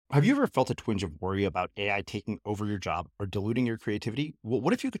Have you ever felt a twinge of worry about AI taking over your job or diluting your creativity? Well,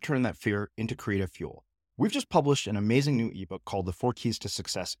 what if you could turn that fear into creative fuel? We've just published an amazing new ebook called The 4 Keys to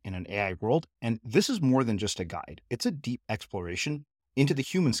Success in an AI World, and this is more than just a guide. It's a deep exploration into the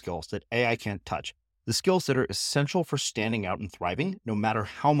human skills that AI can't touch, the skills that are essential for standing out and thriving, no matter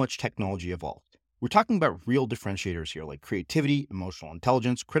how much technology evolves. We're talking about real differentiators here, like creativity, emotional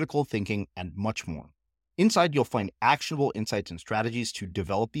intelligence, critical thinking, and much more. Inside, you'll find actionable insights and strategies to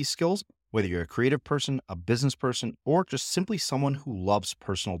develop these skills, whether you're a creative person, a business person, or just simply someone who loves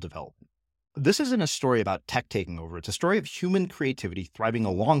personal development. This isn't a story about tech taking over. It's a story of human creativity thriving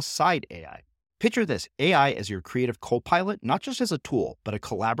alongside AI. Picture this, AI as your creative co-pilot, not just as a tool, but a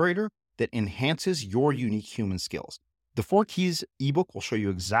collaborator that enhances your unique human skills. The 4 Keys ebook will show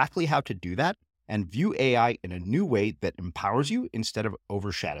you exactly how to do that and view AI in a new way that empowers you instead of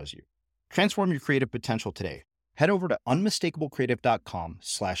overshadows you. Transform your creative potential today. Head over to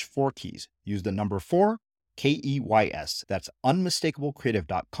unmistakablecreative.com/4keys. Use the number 4, KEYS. That's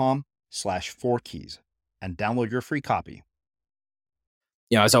unmistakablecreative.com/4keys and download your free copy.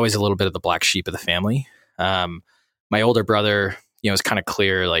 I was always a little bit of the black sheep of the family. My older brother, it was kind of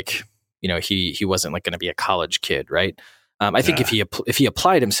clear, he wasn't going to be a college kid, right? I think if he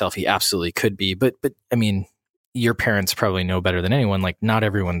applied himself, he absolutely could be. But I mean, your parents probably know better than anyone. Not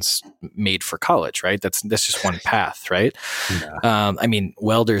everyone's made for college, right? That's just one path, right? Yeah.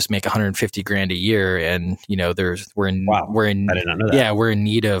 Welders make $150,000 a year, and we're in I did not know that. Yeah, we're in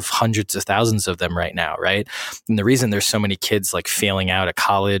need of hundreds of thousands of them right now, right? And the reason there's so many kids failing out of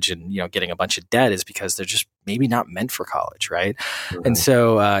college and getting a bunch of debt is because they're just maybe not meant for college, right? Mm-hmm. And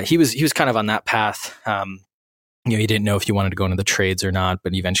so he was kind of on that path. He didn't know if he wanted to go into the trades or not,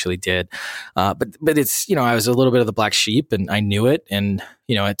 but he eventually did. But it's, I was a little bit of the black sheep, and I knew it. And,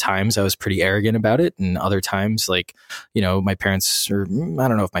 at times I was pretty arrogant about it. And other times, my parents, or I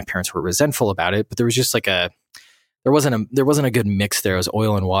don't know if my parents were resentful about it, but there was just there wasn't a good mix there. It was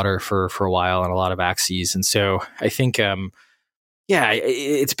oil and water for a while and a lot of axes. And so I think,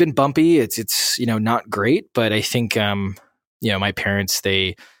 it's been bumpy. It's not great, but I think, my parents,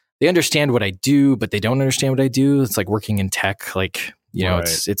 they understand what I do, but they don't understand what I do. It's like working in tech, right.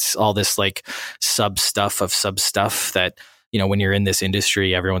 It's all this sub stuff that, when you're in this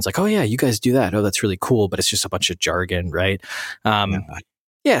industry, everyone's like, oh yeah, you guys do that. Oh, that's really cool. But it's just a bunch of jargon. Right. So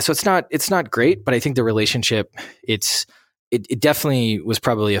it's not great, but I think the relationship, it definitely was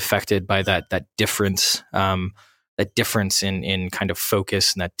probably affected by that difference in kind of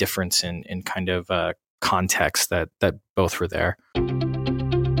focus, and that difference in kind of context that both were there.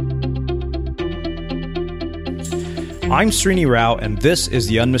 I'm Srini Rao, and this is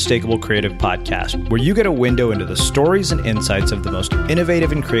the Unmistakable Creative Podcast, where you get a window into the stories and insights of the most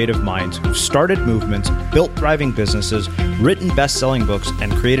innovative and creative minds who've started movements, built thriving businesses, written best-selling books,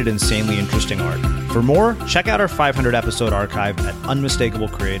 and created insanely interesting art. For more, check out our 500-episode archive at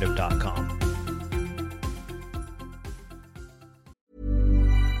unmistakablecreative.com.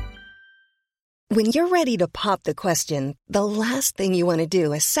 When you're ready to pop the question, the last thing you want to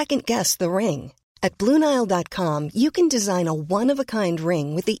do is second-guess the ring. At BlueNile.com, you can design a one-of-a-kind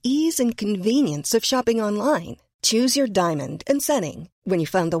ring with the ease and convenience of shopping online. Choose your diamond and setting. When you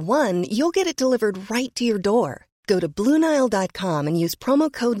find the one, you'll get it delivered right to your door. Go to BlueNile.com and use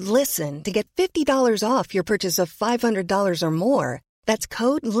promo code LISTEN to get $50 off your purchase of $500 or more. That's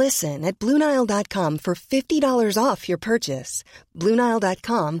code LISTEN at BlueNile.com for $50 off your purchase.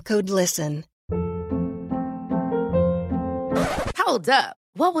 BlueNile.com, code LISTEN. Hold up.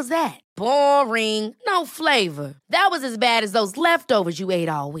 What was that? Boring. No flavor. That was as bad as those leftovers you ate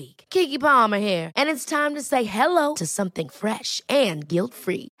all week. Keke Palmer here. And it's time to say hello to something fresh and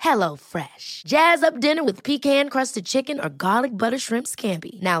guilt-free. Hello Fresh. Jazz up dinner with pecan-crusted chicken or garlic butter shrimp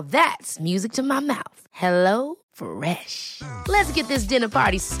scampi. Now that's music to my mouth. Hello Fresh. Let's get this dinner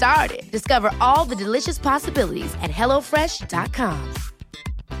party started. Discover all the delicious possibilities at HelloFresh.com.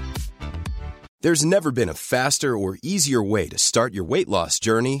 There's never been a faster or easier way to start your weight loss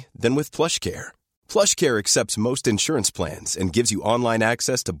journey than with PlushCare. PlushCare accepts most insurance plans and gives you online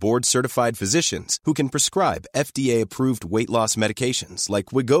access to board-certified physicians who can prescribe FDA-approved weight loss medications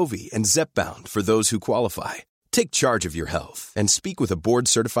like Wegovy and Zepbound for those who qualify. Take charge of your health and speak with a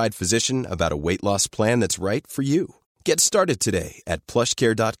board-certified physician about a weight loss plan that's right for you. Get started today at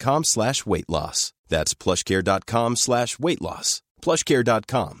plushcare.com/weight-loss. That's plushcare.com/weight-loss.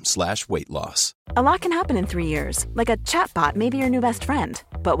 plushcare.com/weight-loss. A lot can happen in 3 years, like a chatbot may be your new best friend.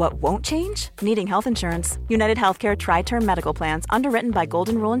 But what won't change? Needing health insurance. United Healthcare Tri-Term Medical Plans, underwritten by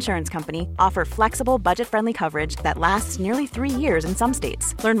Golden Rule Insurance Company, offer flexible, budget-friendly coverage that lasts nearly 3 years in some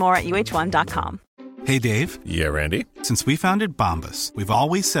states. Learn more at uh1.com. Hey, Dave. Yeah, Randy. Since we founded Bombas, we've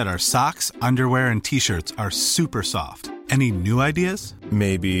always said our socks, underwear, and T-shirts are super soft. Any new ideas?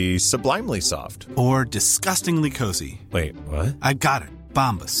 Maybe sublimely soft. Or disgustingly cozy. Wait, what? I got it.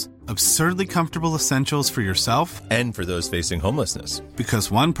 Bombas. Absurdly comfortable essentials for yourself and for those facing homelessness. Because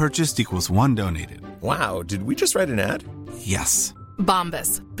one purchased equals one donated. Wow, did we just write an ad? Yes.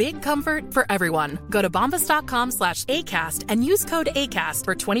 Bombas. Big comfort for everyone. Go to bombas.com/ACAST and use code ACAST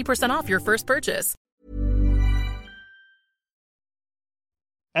for 20% off your first purchase.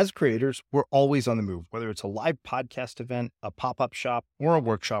 As creators, we're always on the move. Whether it's a live podcast event, a pop-up shop, or a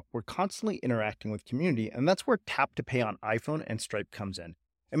workshop, we're constantly interacting with community, and that's where Tap to Pay on iPhone and Stripe comes in.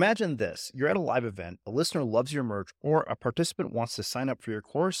 Imagine this. You're at a live event, a listener loves your merch, or a participant wants to sign up for your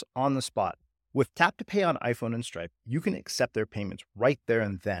course on the spot. With Tap to Pay on iPhone and Stripe, you can accept their payments right there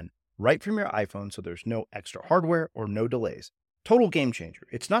and then, right from your iPhone, so there's no extra hardware or no delays. Total game changer.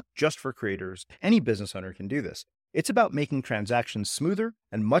 It's not just for creators. Any business owner can do this. It's about making transactions smoother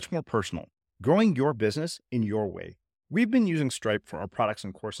and much more personal, growing your business in your way. We've been using Stripe for our products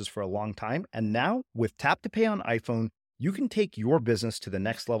and courses for a long time, and now with Tap to Pay on iPhone, you can take your business to the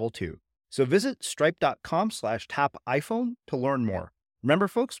next level too. So visit stripe.com/tapiphone to learn more. Remember,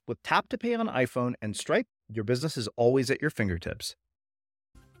 folks, with Tap to Pay on iPhone and Stripe, your business is always at your fingertips.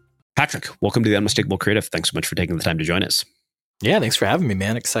 Patrick, welcome to the Unmistakable Creative. Thanks so much for taking the time to join us. Yeah, thanks for having me,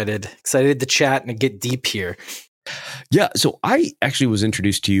 man. Excited to chat and get deep here. Yeah, so I actually was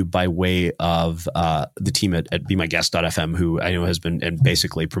introduced to you by way of the team at BeMyGuest.fm, who I know has been and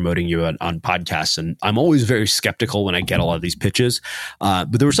basically promoting you on podcasts. And I'm always very skeptical when I get a lot of these pitches.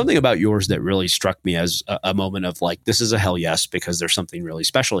 But there was something about yours that really struck me as a moment of like, this is a hell yes, because there's something really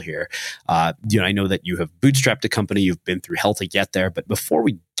special here. I know that you have bootstrapped a company, you've been through hell to get there. But before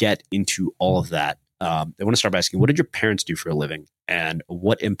we get into all of that, I want to start by asking, what did your parents do for a living? And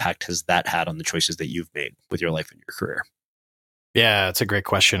what impact has that had on the choices that you've made with your life and your career? Yeah, it's a great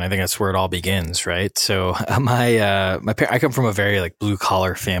question. I think that's where it all begins, right? So I come from a very like blue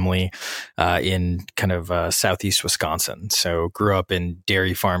collar family in kind of southeast Wisconsin. So grew up in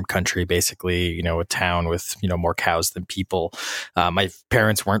dairy farm country, basically, a town with, more cows than people. My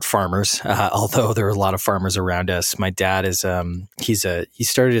parents weren't farmers, although there were a lot of farmers around us. My dad is he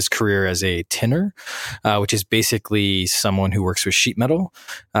started his career as a tinner, which is basically someone who works with sheet metal,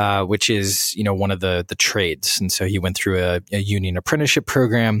 which is, one of the trades. And so he went through a union apprenticeship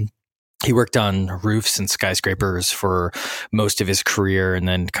program. He worked on roofs and skyscrapers for most of his career. And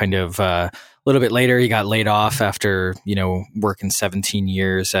then kind of a little bit later, he got laid off after, working 17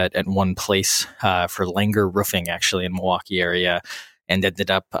 years at one place for Langer Roofing, actually in Milwaukee area. And ended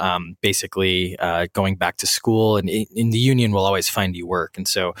up basically going back to school. And in the union, will always find you work. And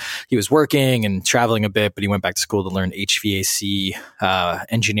so he was working and traveling a bit, but he went back to school to learn HVAC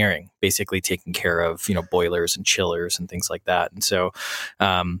engineering, basically taking care of boilers and chillers and things like that. And so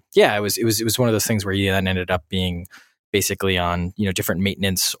it was one of those things where he then ended up being basically on different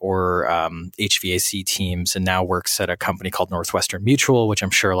maintenance or HVAC teams, and now works at a company called Northwestern Mutual, which I'm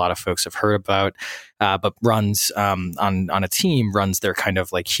sure a lot of folks have heard about, but runs on a team, runs their kind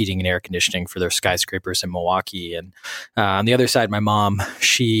of like heating and air conditioning for their skyscrapers in Milwaukee. And on the other side, my mom,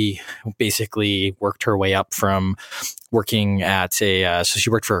 she basically worked her way up from working at so she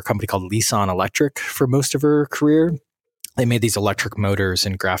worked for a company called Leeson Electric for most of her career. They made these electric motors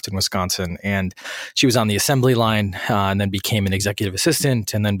in Grafton, Wisconsin, and she was on the assembly line and then became an executive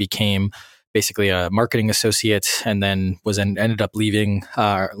assistant and then became basically a marketing associate and then ended up leading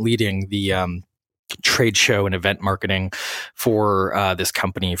the trade show and event marketing for this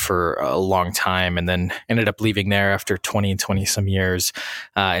company for a long time, and then ended up leaving there after 20 some years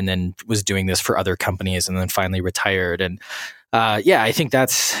and then was doing this for other companies and then finally retired. And I think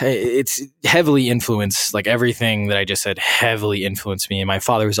it's heavily influenced, like everything that I just said heavily influenced me. And my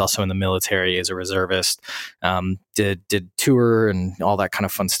father was also in the military as a reservist, did tour and all that kind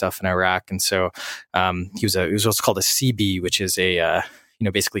of fun stuff in Iraq. And so he was what's called a CB, which is a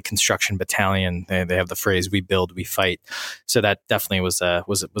basically construction battalion. They have the phrase "we build, we fight." So that definitely was a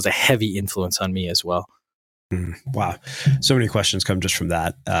heavy influence on me as well. Wow, so many questions come just from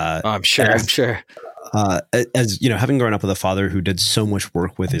that. I'm sure. As having grown up with a father who did so much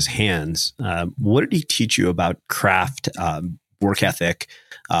work with his hands, what did he teach you about craft, work ethic,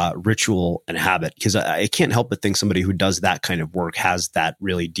 ritual, and habit? Because I can't help but think somebody who does that kind of work has that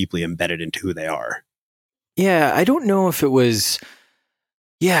really deeply embedded into who they are. Yeah, I don't know if it was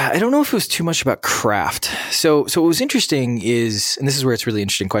too much about craft. So what was interesting is, and this is where it's a really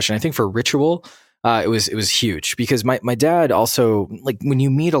interesting question, I think for ritual, it was huge because my dad also, like when you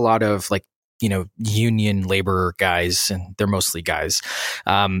meet a lot of like union labor guys, and they're mostly guys,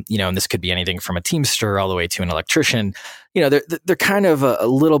 and this could be anything from a Teamster all the way to an electrician. They're kind of a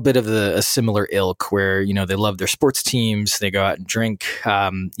little bit of a similar ilk where, they love their sports teams, they go out and drink,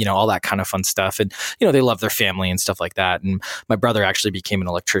 all that kind of fun stuff. And, they love their family and stuff like that. And my brother actually became an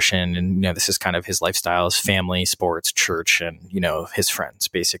electrician, and, this is kind of his lifestyle, is family, sports, church, and, his friends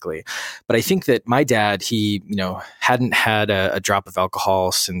basically. But I think that my dad, he, hadn't had a drop of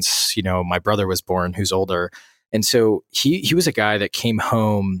alcohol since, my brother was born, who's older. And so he was a guy that came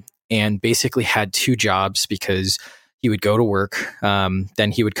home and basically had two jobs, because he would go to work,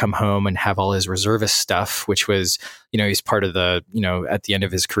 then he would come home and have all his reservist stuff, which was, he's part of the, at the end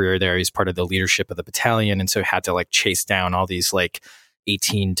of his career there, he's part of the leadership of the battalion. And so had to chase down all these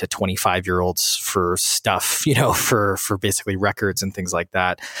 18 to 25-year-olds for stuff, for basically records and things like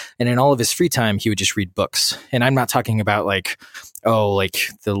that. And in all of his free time, he would just read books. And I'm not talking about the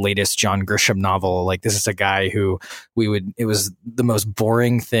latest John Grisham novel. This is a guy who it was the most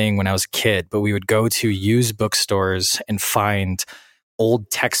boring thing when I was a kid, but we would go to used bookstores and find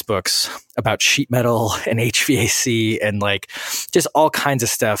old textbooks about sheet metal and HVAC and just all kinds of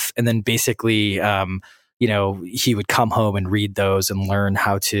stuff. And then basically, he would come home and read those and learn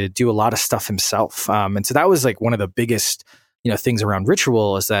how to do a lot of stuff himself. And so that was one of the biggest, things around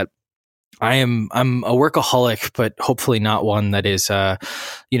Ritual, is that I'm a workaholic, but hopefully not one that is, detrimental.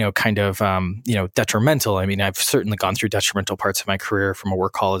 I mean, I've certainly gone through detrimental parts of my career from a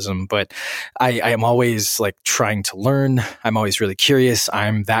workaholism, but I am always trying to learn. I'm always really curious.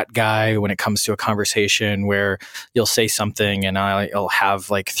 I'm that guy when it comes to a conversation where you'll say something and I'll have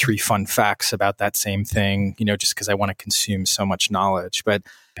 3 fun facts about that same thing, just because I want to consume so much knowledge. But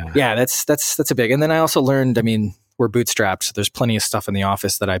yeah, that's a big. And then I also learned, we're bootstrapped. So there's plenty of stuff in the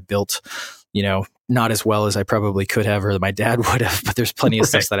office that I built, not as well as I probably could have, or that my dad would have, but there's plenty of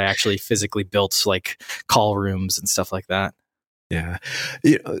stuff that I actually physically built, call rooms and stuff like that. Yeah.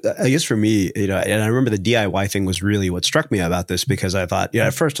 I guess for me, and I remember the DIY thing was really what struck me about this, because I thought,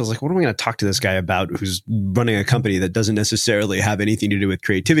 at first I was like, what am I going to talk to this guy about who's running a company that doesn't necessarily have anything to do with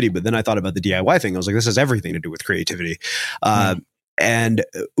creativity? But then I thought about the DIY thing. I was like, this has everything to do with creativity. And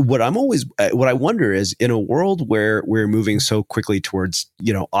what I wonder is, in a world where we're moving so quickly towards,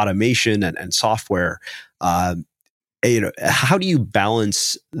 automation and software, how do you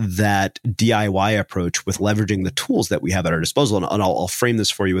balance that DIY approach with leveraging the tools that we have at our disposal? And I'll frame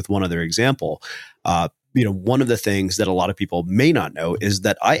this for you with one other example. One of the things that a lot of people may not know is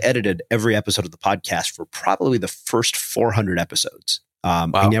that I edited every episode of the podcast for probably the first 400 episodes.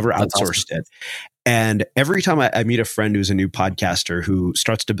 Wow, I never outsourced it. And every time I meet a friend who's a new podcaster who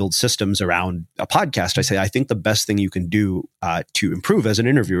starts to build systems around a podcast, I say, I think the best thing you can do to improve as an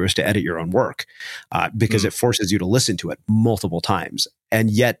interviewer is to edit your own work, because it forces you to listen to it multiple times. And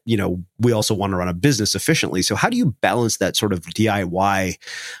yet, we also want to run a business efficiently. So how do you balance that sort of DIY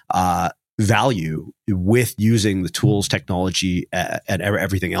value with using the tools, technology, and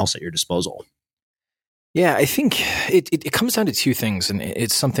everything else at your disposal? Yeah, I think it comes down to two things, and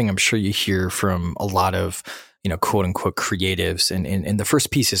it's something I'm sure you hear from a lot of, quote unquote creatives. And the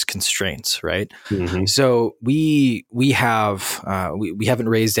first piece is constraints, right? Mm-hmm. So we haven't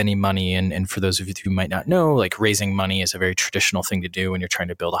raised any money. And for those of you who might not know, raising money is a very traditional thing to do when you're trying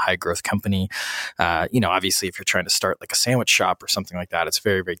to build a high growth company. Obviously if you're trying to start a sandwich shop or something like that, it's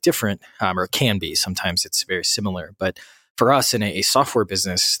very, very different, or it can be. Sometimes it's very similar, but for us in a software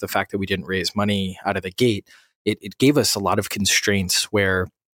business, the fact that we didn't raise money out of the gate, it gave us a lot of constraints where,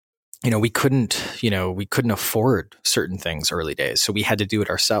 we couldn't afford certain things early days. So we had to do it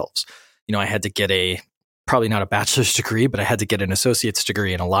ourselves. I had to get probably not a bachelor's degree, but I had to get an associate's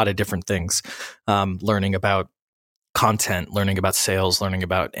degree in a lot of different things, learning about content, learning about sales, learning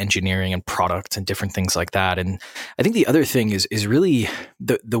about engineering and product and different things like that. And I think the other thing is really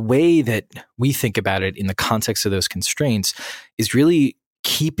the way that we think about it in the context of those constraints is really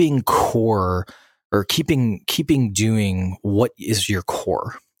keeping core, or keeping doing what is your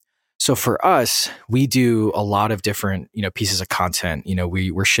core. So for us, we do a lot of different, pieces of content.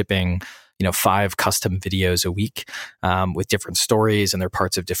 We're shipping 5 custom videos a week with different stories, and they're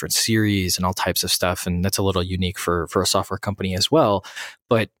parts of different series and all types of stuff. And that's a little unique for a software company as well.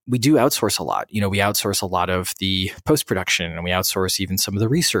 But we do outsource a lot. We outsource a lot of the post-production, and we outsource even some of the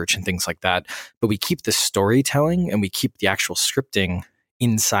research and things like that. But we keep the storytelling and we keep the actual scripting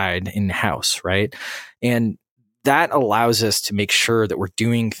in-house, right? And that allows us to make sure that we're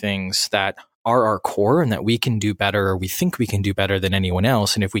doing things that are our core and that we can do better, or we think we can do better than anyone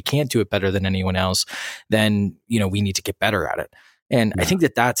else. And if we can't do it better than anyone else, then, we need to get better at it. And I think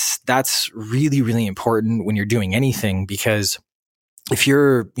that's really, really important when you're doing anything, because if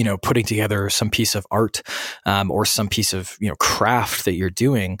you're, putting together some piece of art or some piece of, craft that you're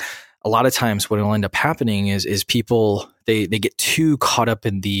doing, a lot of times what will end up happening is people, they get too caught up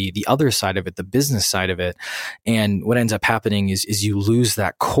in the other side of it, the business side of it. And what ends up happening is you lose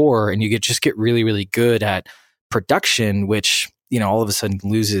that core and you just get really, really good at production, which, all of a sudden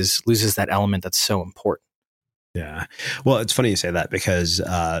loses that element that's so important. Yeah. Well, it's funny you say that because,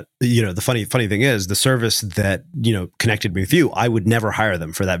 the funny thing is the service that, connected me with you, I would never hire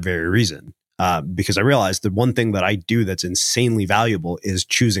them for that very reason. Because I realized the one thing that I do that's insanely valuable is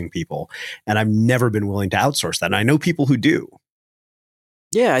choosing people. And I've never been willing to outsource that. And I know people who do.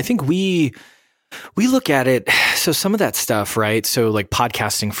 Yeah, I think we look at it. So some of that stuff, right? So like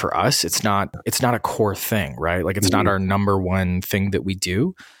podcasting for us, it's not a core thing, right? Like it's not our number one thing that we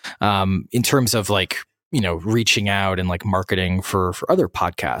do in terms of like, reaching out and like marketing for other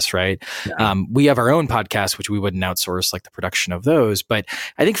podcasts, right? Yeah. We have our own podcast, which we wouldn't outsource like the production of those. But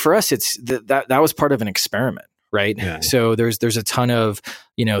I think for us, it's that was part of an experiment, right? Yeah. So there's a ton of,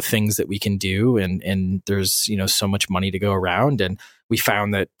 things that we can do and there's, so much money to go around. And we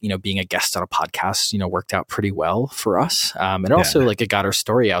found that, being a guest on a podcast, worked out pretty well for us. And also like it got our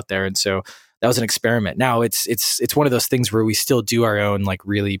story out there. And so that was an experiment. Now it's one of those things where we still do our own like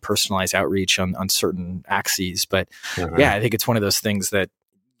really personalized outreach on certain axes. But yeah, I think it's one of those things that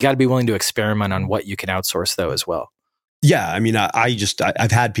you got to be willing to experiment on what you can outsource though as well. Yeah. I mean,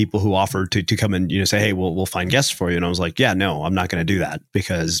 I've had people who offer to come and, say, hey, we'll find guests for you. And I was like, yeah, no, I'm not going to do that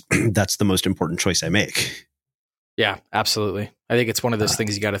because that's the most important choice I make. Yeah, absolutely. I think it's one of those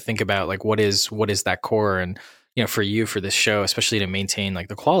things you got to think about, like what is that core? And for you, for this show, especially to maintain like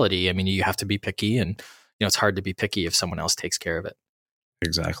the quality, I mean, you have to be picky and, it's hard to be picky if someone else takes care of it.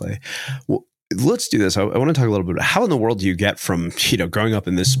 Exactly. Well, let's do this. I want to talk a little bit about how in the world do you get from, growing up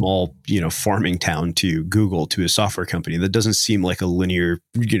in this small, farming town to Google to a software company? That doesn't seem like a linear,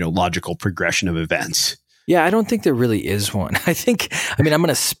 logical progression of events. Yeah, I don't think there really is one. I'm going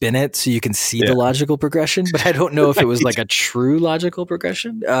to spin it so you can see the logical progression, but I don't know if it was like a true logical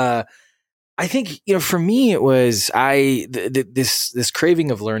progression. I think, for me, it was this craving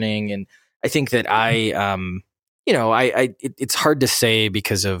of learning. And I think that it's hard to say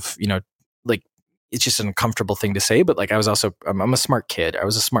because of, like, it's just an uncomfortable thing to say, but like, I'm a smart kid. I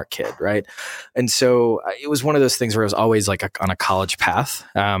was a smart kid. Right. And so it was one of those things where I was always like on a college path.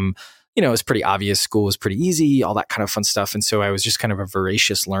 It was pretty obvious. School was pretty easy, all that kind of fun stuff. And so I was just kind of a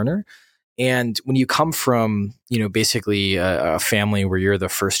voracious learner. And when you come from, basically a family where you're the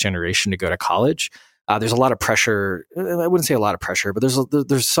first generation to go to college, there's a lot of pressure. I wouldn't say a lot of pressure, but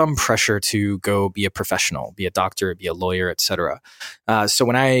there's some pressure to go be a professional, be a doctor, be a lawyer, et cetera. So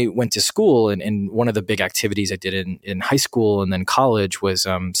when I went to school, and one of the big activities I did in high school and then college was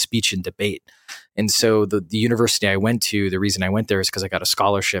speech and debate. And so the university I went to, the reason I went there is because I got a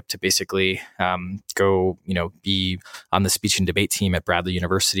scholarship to basically go, be on the speech and debate team at Bradley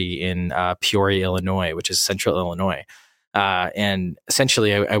University in Peoria, Illinois, which is central Illinois. And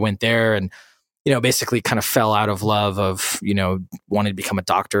essentially I went there and, basically kind of fell out of love of, wanted to become a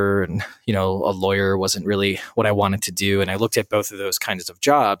doctor and, a lawyer wasn't really what I wanted to do. And I looked at both of those kinds of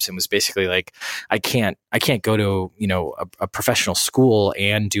jobs and was basically like, I can't go to, a professional school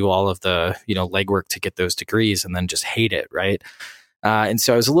and do all of the, legwork to get those degrees and then just hate it. Right. And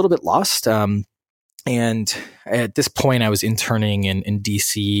so I was a little bit lost. And at this point I was interning in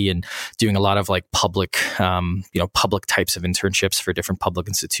DC and doing a lot of like public types of internships for different public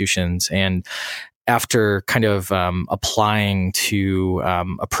institutions. And after kind of applying to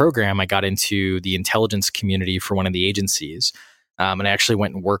a program, I got into the intelligence community for one of the agencies. And I actually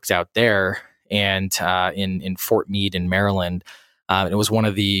went and worked out there and in Fort Meade in Maryland. It was one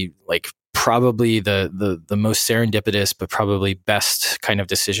of the probably the most serendipitous, but probably best kind of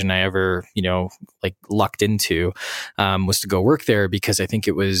decision I ever, lucked into, was to go work there because I think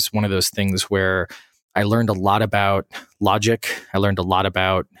it was one of those things where I learned a lot about logic. I learned a lot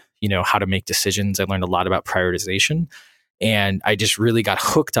about, how to make decisions. I learned a lot about prioritization. And I just really got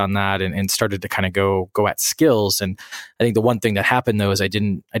hooked on that and started to kind of go at skills. And I think the one thing that happened though is I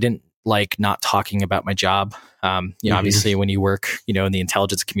didn't like not talking about my job. Obviously when you work, in the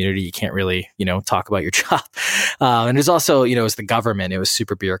intelligence community, you can't really, talk about your job. And there's also, it was the government, it was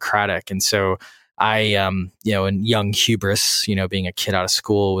super bureaucratic. And so I, in young hubris, being a kid out of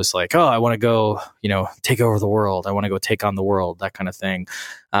school was like, oh, I want to go, take over the world. I want to go take on the world, that kind of thing.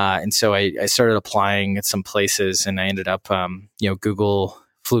 And so I started applying at some places and I ended up, Google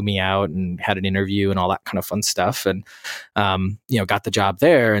flew me out and had an interview and all that kind of fun stuff. And, got the job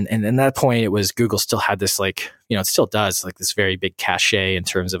there. And at that point it was Google still had this it still does this very big cachet in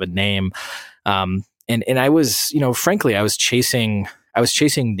terms of a name. And I was, frankly, I was chasing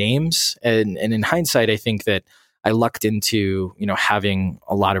names. And in hindsight, I think that I lucked into, having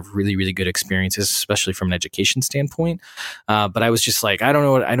a lot of really, really good experiences, especially from an education standpoint. But I was just like, I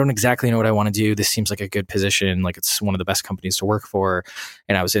don't exactly know what I want to do. This seems like a good position. Like it's one of the best companies to work for.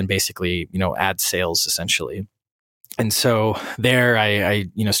 And I was in basically, ad sales essentially. And so there I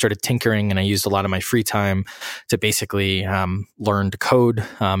started tinkering, and I used a lot of my free time to basically learn to code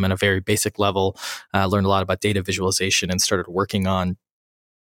at a very basic level, learned a lot about data visualization, and started working on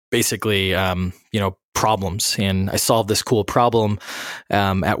basically, problems. And I solved this cool problem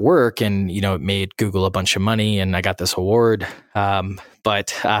at work, and, it made Google a bunch of money, and I got this award.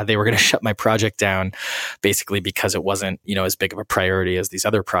 But they were going to shut my project down basically because it wasn't, as big of a priority as these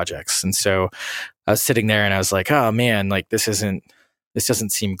other projects. And so I was sitting there and I was like, oh man, like this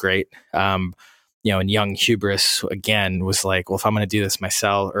doesn't seem great. And young hubris again was like, well, if I'm going to do this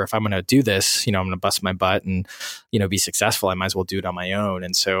myself, or if I'm going to do this, I'm going to bust my butt and, be successful, I might as well do it on my own.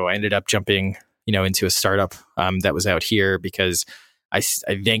 And so I ended up jumping, into a startup that was out here because I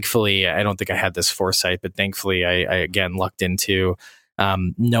thankfully, I don't think I had this foresight, but thankfully I again lucked into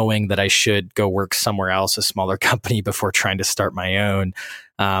knowing that I should go work somewhere else, a smaller company, before trying to start my own.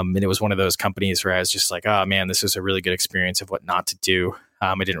 And it was one of those companies where I was just like, oh man, this was a really good experience of what not to do.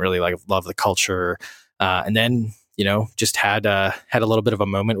 I didn't really love the culture. And then, just had a little bit of a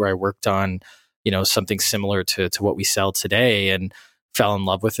moment where I worked on, something similar to what we sell today, and fell in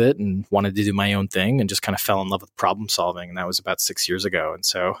love with it and wanted to do my own thing, and just kind of fell in love with problem solving. And that was about 6 years ago. And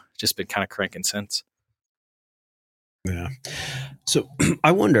so just been kind of cranking since. Yeah. So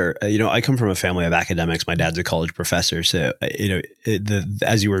I wonder, I come from a family of academics. My dad's a college professor. So,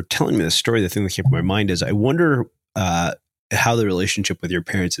 as you were telling me this story, the thing that came to my mind is I wonder how the relationship with your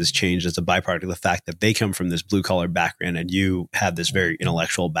parents has changed as a byproduct of the fact that they come from this blue collar background and you have this very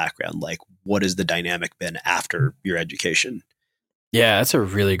intellectual background. Like, what has the dynamic been after your education? Yeah, that's a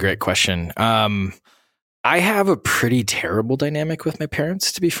really great question. I have a pretty terrible dynamic with my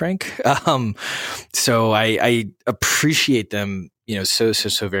parents, to be frank. So I appreciate them,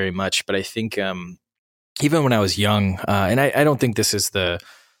 so very much. But I think even when I was young, and I don't think this is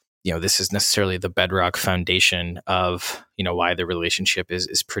this is necessarily the bedrock foundation of, why the relationship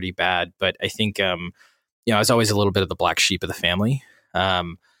is pretty bad. But I think, I was always a little bit of the black sheep of the family.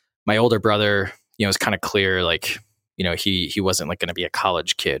 My older brother, was kind of clear, like, he wasn't like going to be a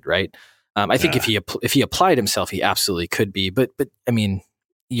college kid, right? I think if he applied himself, he absolutely could be. But I mean,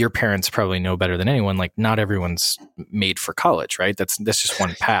 your parents probably know better than anyone. Like, not everyone's made for college, right? That's just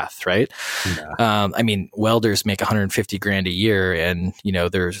one path, right? Yeah. I mean, welders make $150,000 a year, and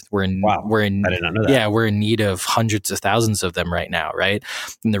we're in I did not know that. Yeah, we're in need of hundreds of thousands of them right now, right?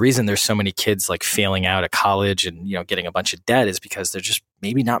 And the reason there's so many kids like failing out of college and getting a bunch of debt is because they're just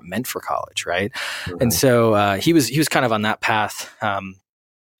maybe not meant for college, right? Mm-hmm. And so he was kind of on that path.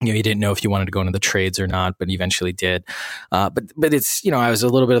 He didn't know if he wanted to go into the trades or not, but he eventually did. But it's, I was a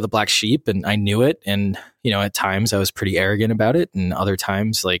little bit of the black sheep, and I knew it. And, at times I was pretty arrogant about it. And other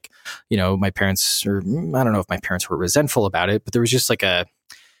times, like, my parents, or I don't know if my parents were resentful about it, but there was just like there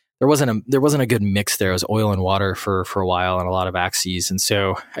wasn't a good mix there. It was oil and water for a while, and a lot of axes. And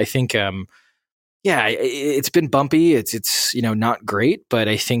so I think, it's been bumpy. It's not great, but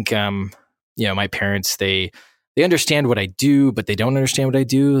I think, my parents, they understand what I do, but they don't understand what I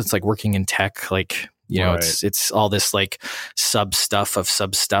do. It's like working in tech, like, right. It's all this like sub stuff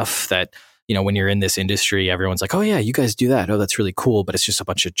that, when you're in this industry, everyone's like, oh yeah, you guys do that. Oh, that's really cool. But it's just a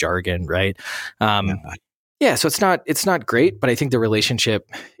bunch of jargon. Right. Yeah. So it's not great, but I think the relationship,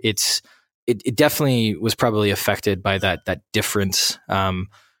 it definitely was probably affected by that difference, in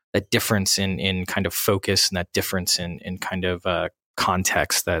kind of focus, and that difference in kind of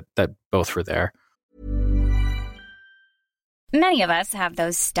context that both were there. Many of us have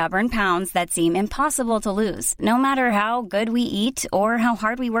those stubborn pounds that seem impossible to lose, no matter how good we eat or how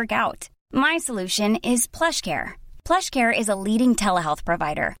hard we work out. My solution is PlushCare. PlushCare is a leading telehealth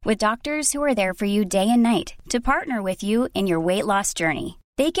provider with doctors who are there for you day and night to partner with you in your weight loss journey.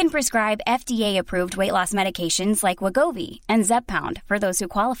 They can prescribe FDA-approved weight loss medications like Wegovy and Zepbound for those who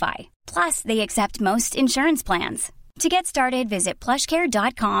qualify. Plus, they accept most insurance plans. To get started, visit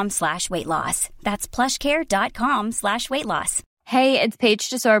plushcare.com/weightloss. That's plushcare.com/weightloss. Hey, it's Paige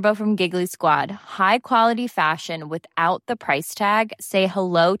DeSorbo from Giggly Squad. High quality fashion without the price tag. Say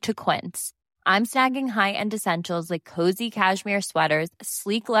hello to Quince. I'm snagging high-end essentials like cozy cashmere sweaters,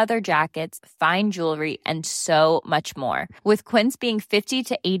 sleek leather jackets, fine jewelry, and so much more. With Quince being 50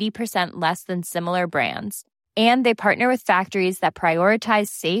 to 80% less than similar brands. And they partner with factories that prioritize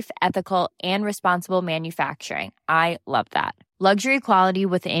safe, ethical, and responsible manufacturing. I love that. Luxury quality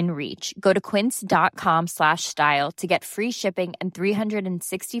within reach. Go to quince.com/style to get free shipping and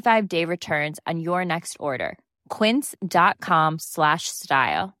 365-day returns on your next order.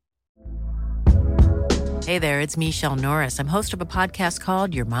 Quince.com/style. Hey there, it's Michelle Norris. I'm host of a podcast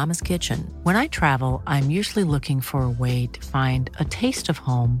called Your Mama's Kitchen. When I travel, I'm usually looking for a way to find a taste of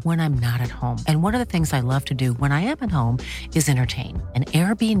home when I'm not at home. And one of the things I love to do when I am at home is entertain. And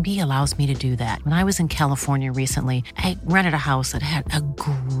Airbnb allows me to do that. When I was in California recently, I rented a house that had a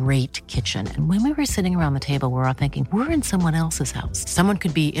great kitchen. And when we were sitting around the table, we were all thinking, we're in someone else's house. Someone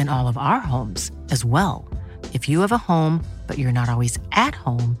could be in all of our homes as well. If you have a home, but you're not always at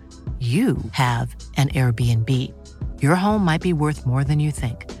home, you have an Airbnb. Your home might be worth more than you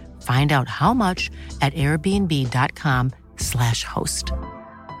think. Find out how much at airbnb.com/host.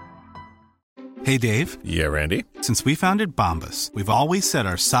 Hey, Dave. Yeah, Randy. Since we founded Bombas, we've always said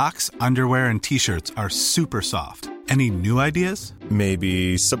our socks, underwear, and T-shirts are super soft. Any new ideas?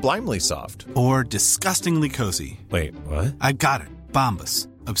 Maybe sublimely soft. Or disgustingly cozy. Wait, what? I got it. Bombas.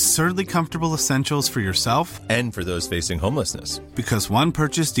 Absurdly comfortable essentials for yourself and for those facing homelessness. Because one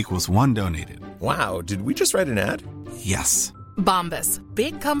purchased equals one donated. Wow, did we just write an ad? Yes. Bombas.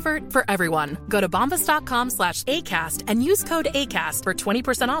 Big comfort for everyone. Go to bombas.com/ACAST and use code ACAST for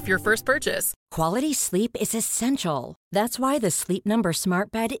 20% off your first purchase. Quality sleep is essential. That's why the Sleep Number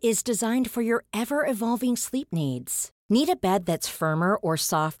Smart Bed is designed for your ever-evolving sleep needs. Need a bed that's firmer or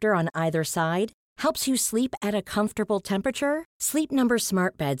softer on either side? Helps you sleep at a comfortable temperature? Sleep Number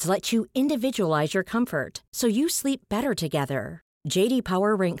Smart Beds let you individualize your comfort, so you sleep better together. J.D.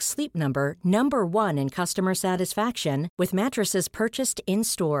 Power ranks Sleep Number number 1 in customer satisfaction with mattresses purchased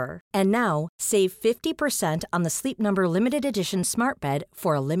in-store. And now, save 50% on the Sleep Number Limited Edition Smart Bed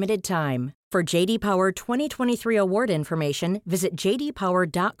for a limited time. For J.D. Power 2023 award information, visit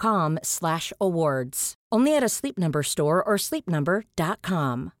jdpower.com/awards. Only at a Sleep Number store or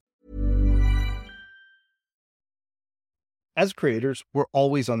sleepnumber.com. As creators, we're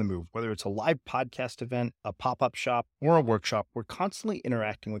always on the move. Whether it's a live podcast event, a pop-up shop, or a workshop, we're constantly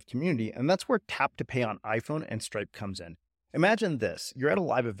interacting with community, and that's where Tap to Pay on iPhone and Stripe comes in. Imagine this. You're at a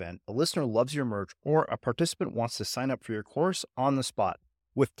live event, a listener loves your merch, or a participant wants to sign up for your course on the spot.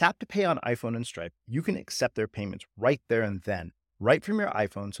 With Tap to Pay on iPhone and Stripe, you can accept their payments right there and then, right from your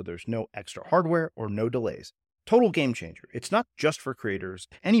iPhone, so there's no extra hardware or no delays. Total game changer. It's not just for creators.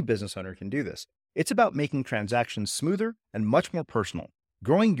 Any business owner can do this. It's about making transactions smoother and much more personal,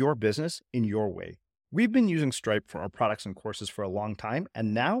 growing your business in your way. We've been using Stripe for our products and courses for a long time,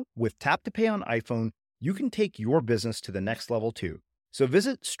 and now with Tap to Pay on iPhone, you can take your business to the next level too. So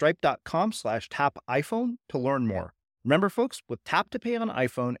visit stripe.com/tapiphone to learn more. Remember, folks, with Tap to Pay on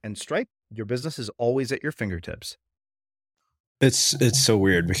iPhone and Stripe, your business is always at your fingertips. It's so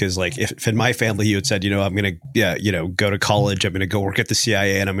weird because like if in my family you had said, I'm going to, go to college, I'm going to go work at the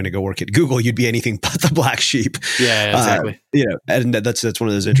CIA and I'm going to go work at Google, you'd be anything but the black sheep. Yeah, exactly. And that's one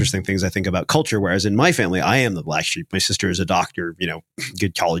of those interesting things I think about culture. Whereas in my family, I am the black sheep. My sister is a doctor,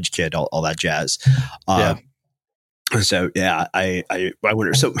 good college kid, all that jazz. So yeah, I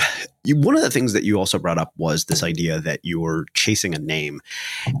wonder. So one of the things that you also brought up was this idea that you were chasing a name,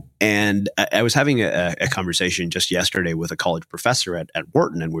 and I was having a conversation just yesterday with a college professor at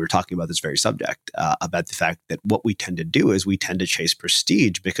Wharton, and we were talking about this very subject about the fact that what we tend to do is we tend to chase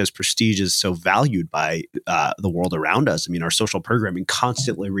prestige because prestige is so valued by the world around us. I mean, our social programming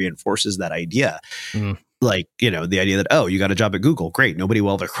constantly reinforces that idea. Mm. Like, the idea that, you got a job at Google. Great. Nobody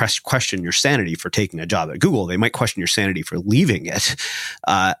will ever question your sanity for taking a job at Google. They might question your sanity for leaving it.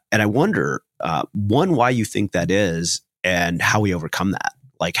 And I wonder, one, why you think that is and how we overcome that.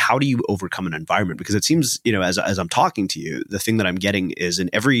 Like, how do you overcome an environment? Because it seems, as I'm talking to you, the thing that I'm getting is in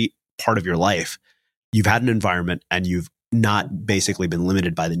every part of your life, you've had an environment and you've not basically been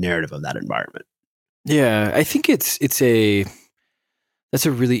limited by the narrative of that environment. Yeah, I think that's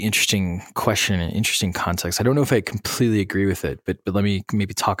a really interesting question and interesting context. I don't know if I completely agree with it, but let me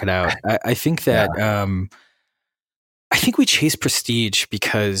maybe talk it out. I think that I think we chase prestige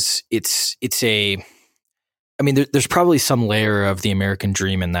because there's probably some layer of the American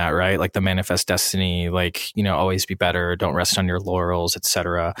dream in that, right? Like the manifest destiny, always be better, don't rest on your laurels,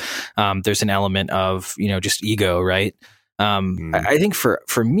 etc. There's an element of, just ego, right? I think for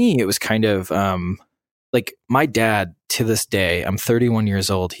me, it was kind of like my dad, to this day, I'm 31 years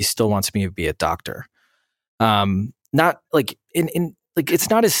old. He still wants me to be a doctor. Not like it's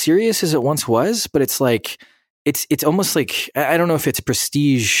not as serious as it once was, but it's like, it's almost like, I don't know if it's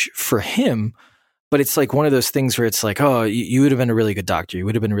prestige for him, but it's like one of those things where it's like, oh, you would have been a really good doctor. You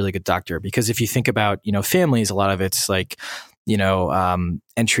would have been a really good doctor. Because if you think about, families, a lot of it's like,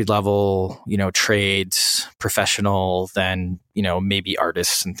 entry level, trades, professional, then, maybe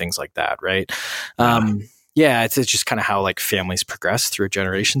artists and things like that. Right. Yeah, it's just kind of how like families progress through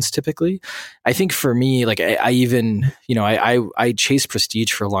generations typically. I think for me, like I even, I chased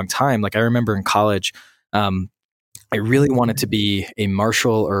prestige for a long time. Like I remember in college, I really wanted to be a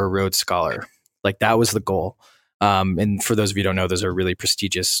Marshall or a Rhodes Scholar. Like that was the goal. And for those of you who don't know, those are really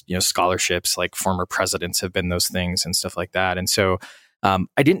prestigious, scholarships, like former presidents have been those things and stuff like that. And so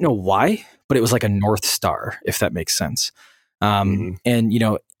I didn't know why, but it was like a North Star, if that makes sense. And,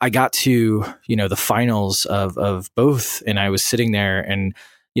 I got to, the finals of both, and I was sitting there and,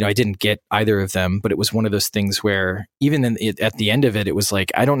 I didn't get either of them, but it was one of those things where even at the end of it, it was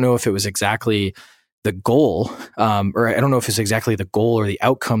like, I don't know if it was exactly the goal, or I don't know if it's exactly the goal or the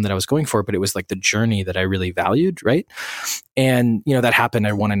outcome that I was going for, but it was like the journey that I really valued. Right. And, that happened.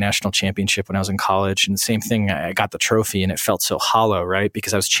 I won a national championship when I was in college, and the same thing, I got the trophy and it felt so hollow, right?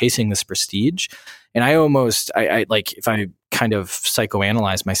 Because I was chasing this prestige. And I almost, I like, if I kind of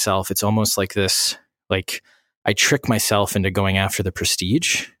psychoanalyze myself, it's almost like this, like I trick myself into going after the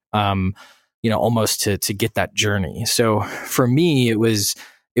prestige, almost to get that journey. So for me, it was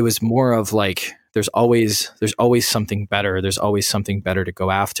more of like, there's always something better. There's always something better to go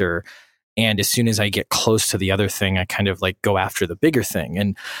after. And as soon as I get close to the other thing, I kind of like go after the bigger thing.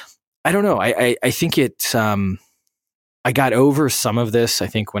 And I don't know. I think I got over some of this, I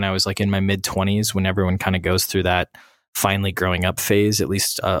think, when I was like in my mid-20s, when everyone kind of goes through that finally growing up phase, at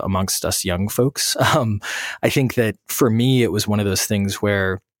least amongst us young folks. I think that for me, it was one of those things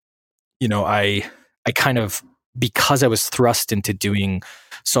where, I kind of, because I was thrust into doing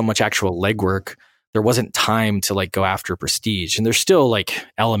so much actual legwork, there wasn't time to like go after prestige. And there's still like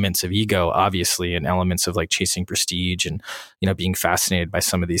elements of ego, obviously, and elements of like chasing prestige and, being fascinated by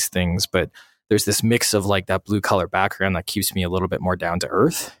some of these things. But there's this mix of like that blue collar background that keeps me a little bit more down to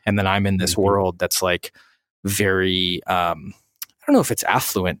earth. And then I'm in this world that's like very, I don't know if it's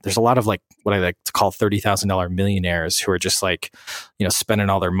affluent. There's a lot of like what I like to call $30,000 millionaires who are just like, spending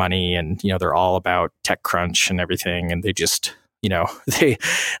all their money, and, they're all about TechCrunch and everything. And they just,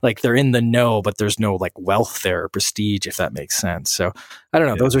 they're in the know, but there's no like wealth there or prestige, if that makes sense. So I don't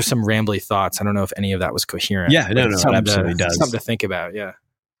know. Yeah. Those are some rambly thoughts. I don't know if any of that was coherent. Yeah, no, it absolutely does. Something to think about. Yeah.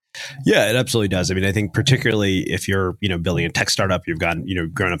 Yeah, it absolutely does. I mean, I think particularly if you're, building a tech startup, you've gotten,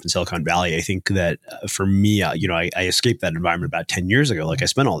 grown up in Silicon Valley. I think that for me, I escaped that environment about 10 years ago. Like I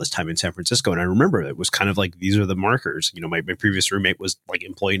spent all this time in San Francisco, and I remember it was kind of like, these are the markers. My previous roommate was like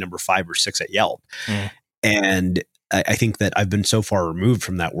employee number 5 or 6 at Yelp. And I think that I've been so far removed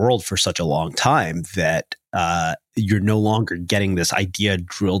from that world for such a long time that you're no longer getting this idea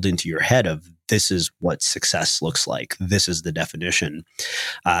drilled into your head of, this is what success looks like. This is the definition,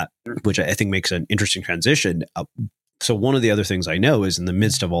 which I think makes an interesting transition. So one of the other things I know is in the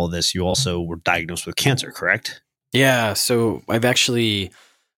midst of all this, you also were diagnosed with cancer, correct? Yeah. So I've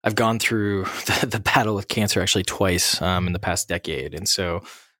gone through the battle with cancer actually twice in the past decade. And so,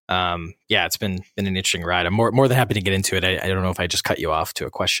 it's been an interesting ride. I'm more than happy to get into it. I don't know if I just cut you off to a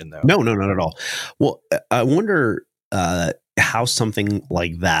question though. No, not at all. Well, I wonder how something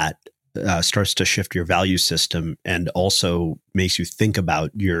like that starts to shift your value system, and also makes you think about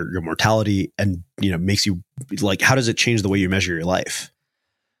your mortality, and makes you like, how does it change the way you measure your life?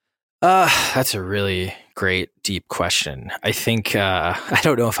 That's a really great, deep question. I think I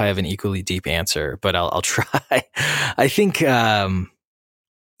don't know if I have an equally deep answer, but I'll try. I think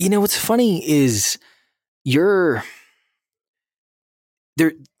what's funny is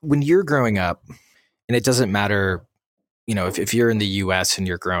when you're growing up, and it doesn't matter, if you're in the US and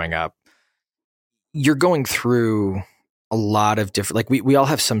you're growing up, you're going through a lot of different, like we all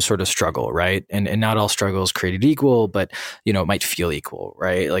have some sort of struggle, right? And not all struggle is created equal, but, it might feel equal,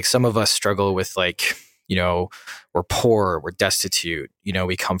 right? Like some of us struggle with like, we're poor, we're destitute,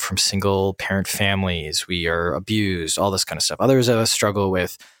 we come from single parent families, we are abused, all this kind of stuff. Others of us struggle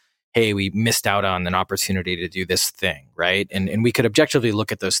with, hey, we missed out on an opportunity to do this thing, right? And we could objectively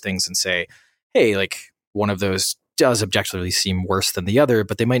look at those things and say, hey, like one of those does objectively seem worse than the other,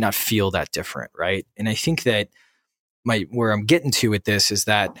 but they might not feel that different, right? And I think that where I'm getting to with this is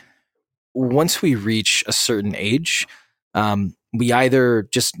that once we reach a certain age, we either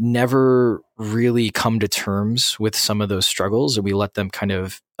just never really come to terms with some of those struggles, and we let them kind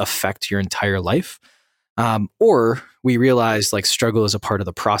of affect your entire life, or we realize like struggle is a part of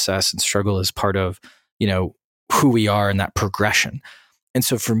the process, and struggle is part of who we are in that progression. And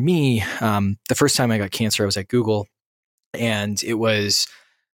so for me, the first time I got cancer, I was at Google, and it was,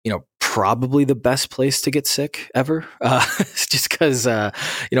 probably the best place to get sick ever. Just because,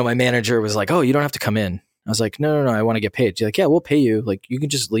 my manager was like, "Oh, you don't have to come in." I was like, no, I want to get paid. She's like, "Yeah, we'll pay you. Like, you can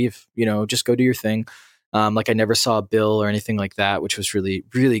just leave, just go do your thing." Like I never saw a bill or anything like that, which was really,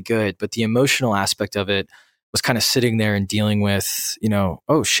 really good. But the emotional aspect of it was kind of sitting there and dealing with,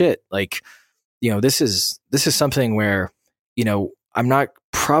 oh shit, like, this is something where, I'm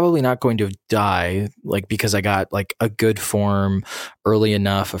probably not going to die, like, because I got like a good form early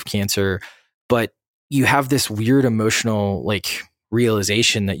enough of cancer, but you have this weird emotional like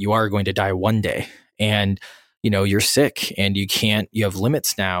realization that you are going to die one day, and you're sick and you have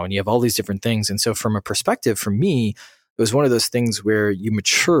limits now, and you have all these different things. And so from a perspective, for me, it was one of those things where you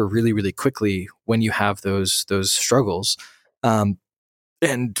mature really, really quickly when you have those struggles. And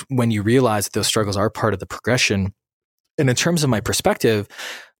when you realize that those struggles are part of the progression. And in terms of my perspective,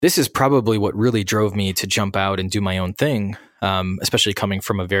 this is probably what really drove me to jump out and do my own thing, especially coming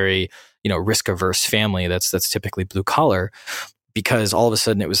from a very, risk averse family that's typically blue collar, because all of a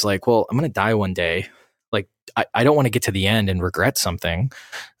sudden it was like, well, I'm going to die one day. Like, I don't want to get to the end and regret something.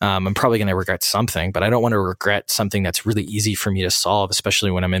 I'm probably going to regret something, but I don't want to regret something that's really easy for me to solve,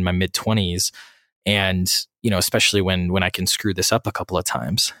 especially when I'm in my mid-20s. And, especially when I can screw this up a couple of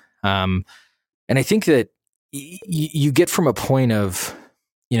times. And I think that you get from a point of,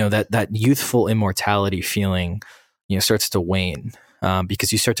 that youthful immortality feeling, starts to wane,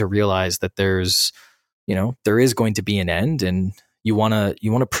 because you start to realize that there is going to be an end, and you want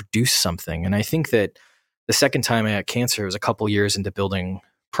to produce something. And I think that the second time I had cancer was a couple years into building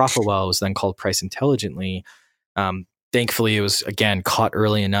Profitwell. It was then called Price Intelligently. Thankfully, it was, again, caught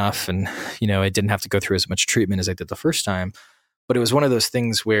early enough, and, I didn't have to go through as much treatment as I did the first time. But it was one of those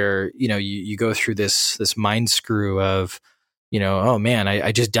things where, you go through this mind screw of, oh man,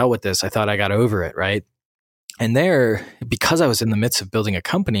 I just dealt with this. I thought I got over it, right? And there, because I was in the midst of building a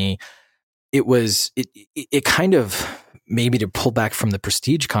company, it kind of, maybe to pull back from the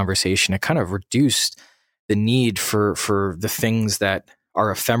prestige conversation, it kind of reduced the need for the things that are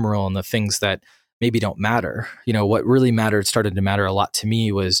ephemeral and the things that maybe don't matter. What really started to matter a lot to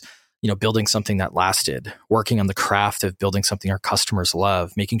me was, building something that lasted, working on the craft of building something our customers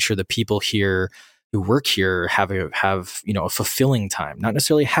love, making sure the people here who work here have a fulfilling time, not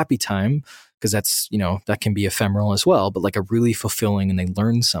necessarily a happy time, because that's, that can be ephemeral as well, but like a really fulfilling, and they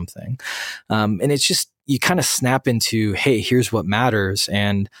learn something. And it's just, you kind of snap into, hey, here's what matters.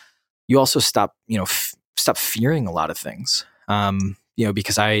 And you also stop fearing a lot of things.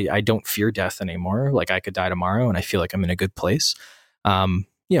 Because I don't fear death anymore. Like, I could die tomorrow and I feel like I'm in a good place.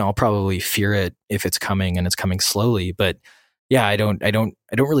 I'll probably fear it if it's coming and it's coming slowly, but yeah, I don't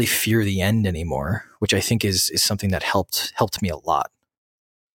really fear the end anymore, which I think is something that helped me a lot.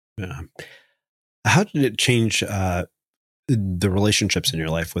 Yeah. How did it change the relationships in your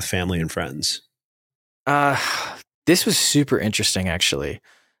life with family and friends? This was super interesting, actually.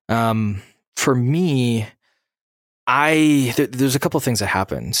 For me, there's a couple of things that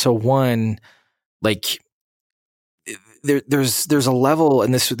happened. So one, like, there's a level,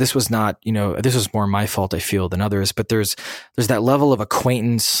 and this was not, this was more my fault, I feel, than others, but there's that level of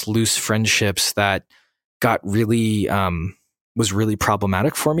acquaintance, loose friendships that got really, was really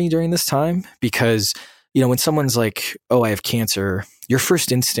problematic for me during this time, because, when someone's like, "Oh, I have cancer," your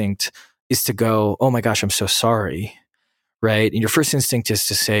first instinct is to go, "Oh my gosh, I'm so sorry." Right. And your first instinct is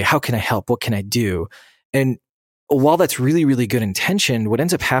to say, "How can I help? What can I do?" And while that's really, really good intention, what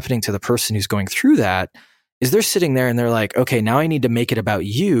ends up happening to the person who's going through that is they're sitting there and they're like, "Okay, now I need to make it about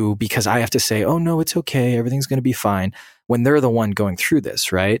you because I have to say, oh no, it's okay, everything's going to be fine," when they're the one going through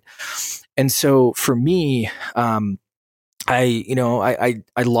this, right? And so for me, I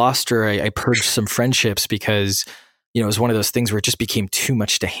lost, or I purged some friendships because, it was one of those things where it just became too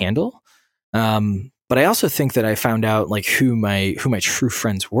much to handle. But I also think that I found out like who my true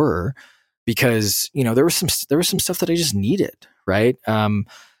friends were, because, there was some stuff that I just needed, right?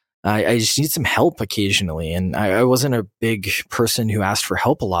 I just need some help occasionally. And I wasn't a big person who asked for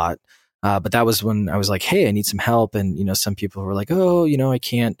help a lot. But that was when I was like, "Hey, I need some help." And, some people were like, "Oh, I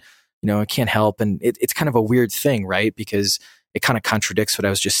can't help." And it's kind of a weird thing, right? Because it kind of contradicts what I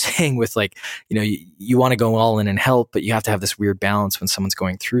was just saying with like, you want to go all in and help, but you have to have this weird balance when someone's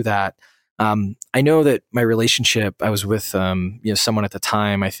going through that. I know that my relationship, I was with, someone at the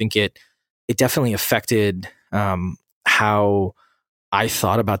time, I think it definitely affected, how I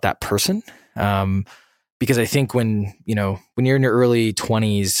thought about that person. Because I think when you're in your early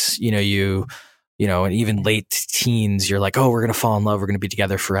 20s, and even late teens, you're like, "Oh, we're going to fall in love. We're going to be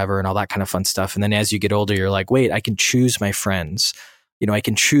together forever," and all that kind of fun stuff. And then as you get older, you're like, "Wait, I can choose my friends. I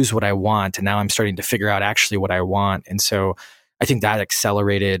can choose what I want." And now I'm starting to figure out actually what I want. And so I think that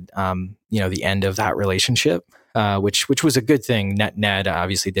accelerated, the end of that relationship, which was a good thing. Net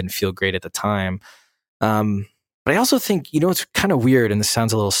obviously didn't feel great at the time. But I also think, it's kind of weird, and this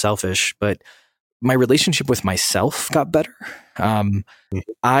sounds a little selfish, but my relationship with myself got better.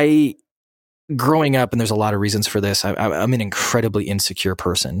 Growing up, and there's a lot of reasons for this, I'm an incredibly insecure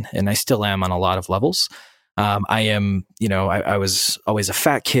person, and I still am on a lot of levels. I am, I was always a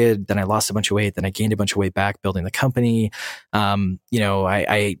fat kid, then I lost a bunch of weight, then I gained a bunch of weight back building the company.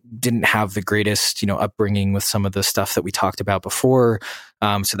 I didn't have the greatest, upbringing with some of the stuff that we talked about before.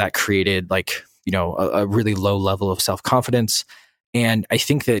 So that created a really low level of self-confidence. And I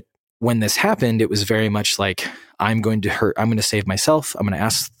think that when this happened, it was very much like, I'm going to save myself. I'm going to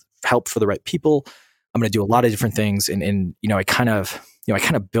ask help for the right people. I'm going to do a lot of different things. And I kind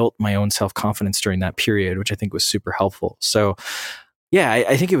of built my own self-confidence during that period, which I think was super helpful. So yeah,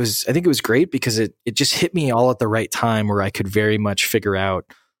 I think it was great because it just hit me all at the right time where I could very much figure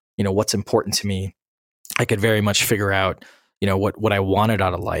out, what's important to me. I could very much figure out, what I wanted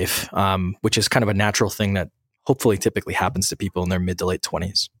out of life, which is kind of a natural thing that hopefully typically happens to people in their mid to late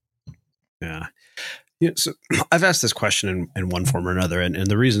 20s. Yeah. So I've asked this question in one form or another, and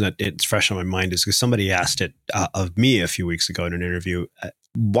the reason that it's fresh on my mind is because somebody asked it of me a few weeks ago in an interview.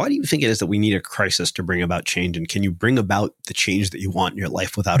 Why do you think it is that we need a crisis to bring about change? And can you bring about the change that you want in your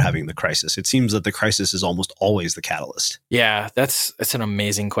life without having the crisis? It seems that the crisis is almost always the catalyst. Yeah, that's an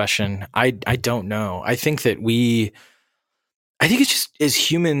amazing question. I don't know. I think it's just as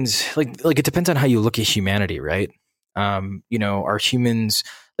humans, like it depends on how you look at humanity, right? Are humans,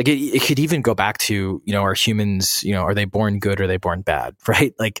 like it could even go back to, are humans, are they born good or are they born bad,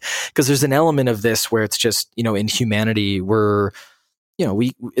 right? Like, because there's an element of this where it's just, in humanity, we're,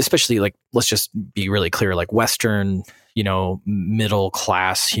 we especially like, let's just be really clear, like Western, middle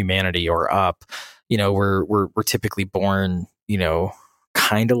class humanity or up, we're typically born,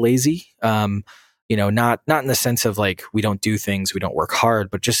 kind of lazy. Not in the sense of like, we don't do things, we don't work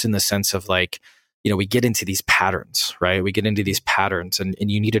hard, but just in the sense of like, we get into these patterns, right? We get into these patterns and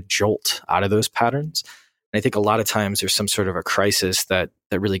you need a jolt out of those patterns. And I think a lot of times there's some sort of a crisis that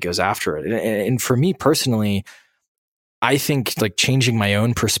really goes after it. And for me personally, I think like changing my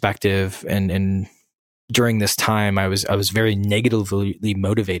own perspective and during this time, I was very negatively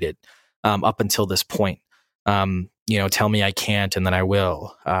motivated up until this point. Tell me I can't and then I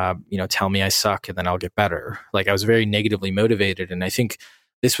will. Tell me I suck and then I'll get better. Like I was very negatively motivated. And I think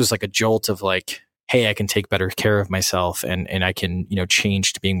this was like a jolt of like, hey, I can take better care of myself and I can,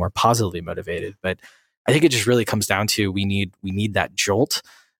 change to being more positively motivated. But I think it just really comes down to we need that jolt.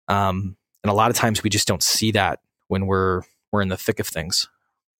 And a lot of times we just don't see that when we're in the thick of things.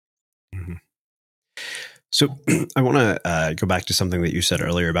 Mm-hmm. So I want to go back to something that you said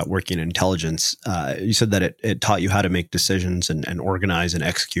earlier about working in intelligence. You said that it taught you how to make decisions and organize and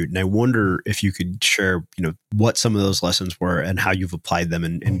execute. And I wonder if you could share, what some of those lessons were and how you've applied them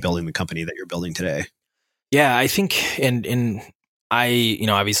in building the company that you're building today. Yeah, I think, and I,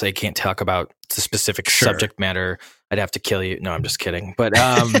 obviously I can't talk about the specific subject matter. I'd have to kill you. No, I'm just kidding. But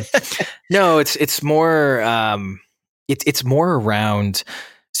no, it's more, it's more around,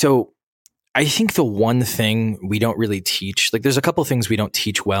 so I think the one thing we don't really teach, like there's a couple of things we don't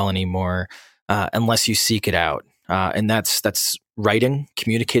teach well anymore unless you seek it out. And that's writing,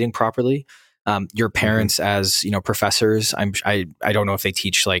 communicating properly. Your parents as, professors, I don't know if they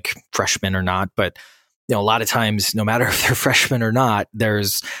teach like freshmen or not, but a lot of times, no matter if they're freshmen or not,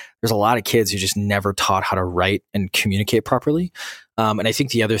 there's a lot of kids who just never taught how to write and communicate properly. And I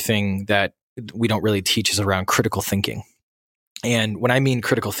think the other thing that we don't really teach is around critical thinking. And when I mean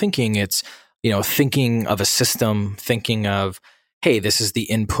critical thinking, it's, thinking of a system, thinking of, hey, this is the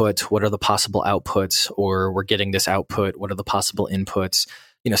input. What are the possible outputs? Or we're getting this output. What are the possible inputs?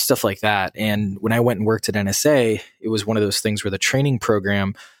 Stuff like that. And when I went and worked at NSA, it was one of those things where the training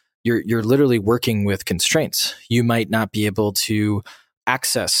program, you're literally working with constraints. You might not be able to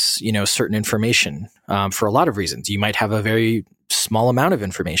access, certain information for a lot of reasons. You might have a very small amount of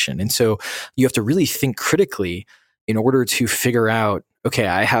information. And so you have to really think critically in order to figure out, okay,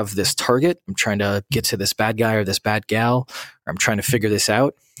 I have this target. I'm trying to get to this bad guy or this bad gal, or I'm trying to figure this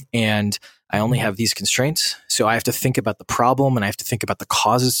out. And I only have these constraints. So I have to think about the problem and I have to think about the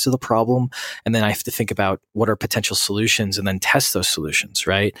causes to the problem. And then I have to think about what are potential solutions and then test those solutions,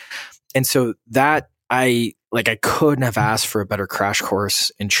 right? And so that I couldn't have asked for a better crash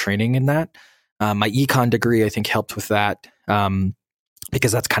course in training in that. My econ degree, I think, helped with that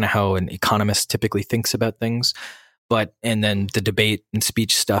because that's kind of how an economist typically thinks about things. And then the debate and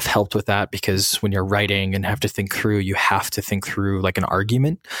speech stuff helped with that, because when you're writing and have to think through, you have to think through like an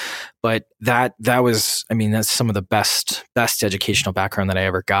argument. But that was, I mean, that's some of the best educational background that I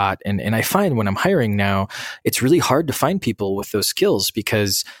ever got. And I find when I'm hiring now, it's really hard to find people with those skills,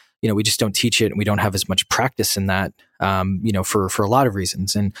 because, we just don't teach it and we don't have as much practice in that, for a lot of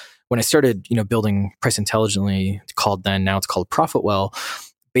reasons. And when I started, building Price Intelligently, now it's called ProfitWell,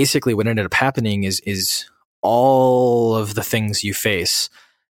 basically what ended up happening is all of the things you face.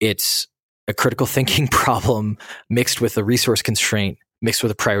 It's a critical thinking problem mixed with a resource constraint, mixed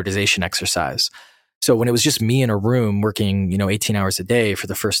with a prioritization exercise. So when it was just me in a room working, 18 hours a day for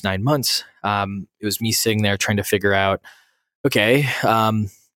the first 9 months, it was me sitting there trying to figure out, okay,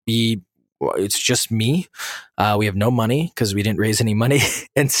 it's just me. We have no money because we didn't raise any money.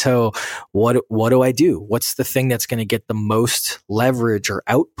 And so what do I do? What's the thing that's going to get the most leverage or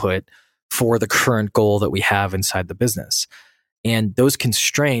output for the current goal that we have inside the business? And those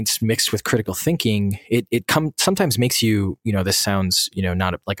constraints mixed with critical thinking, it sometimes makes you, this sounds,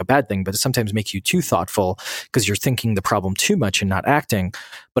 not like a bad thing, but it sometimes makes you too thoughtful because you're thinking the problem too much and not acting.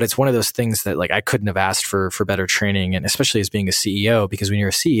 But it's one of those things that like I couldn't have asked for better training, and especially as being a CEO, because when you're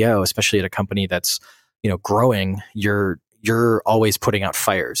a CEO, especially at a company that's, growing, you're always putting out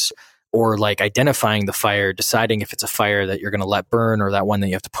fires, or like identifying the fire, deciding if it's a fire that you're going to let burn or that one that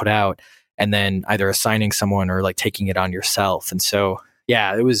you have to put out, and then either assigning someone or like taking it on yourself. And so,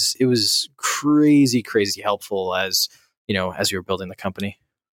 yeah, it was crazy helpful as we were building the company.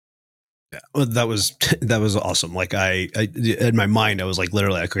 Yeah, well, that was awesome. Like I in my mind, I was like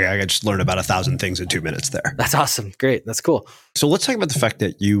literally like, okay, I just learned about 1,000 things in 2 minutes there. That's awesome. Great. That's cool. So let's talk about the fact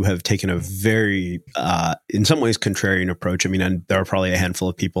that you have taken a very, in some ways, contrarian approach. I mean, and there are probably a handful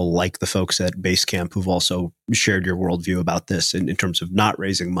of people like the folks at Basecamp who've also shared your worldview about this in terms of not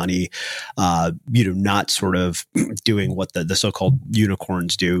raising money, not sort of doing what the so-called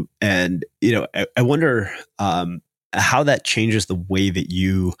unicorns do. And, I wonder how that changes the way that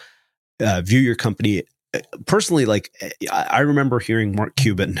you view your company. Personally, like I remember hearing Mark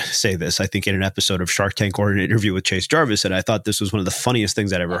Cuban say this, I think in an episode of Shark Tank or an interview with Chase Jarvis, and I thought this was one of the funniest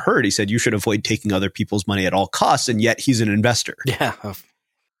things I'd ever heard. He said, you should avoid taking other people's money at all costs, and yet he's an investor. Yeah.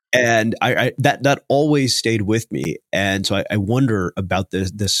 And I that always stayed with me. And so I wonder about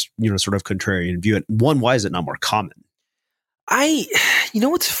this sort of contrarian view. And one, why is it not more common?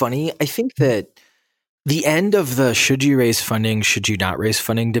 What's funny? I think that the end of the should you raise funding, should you not raise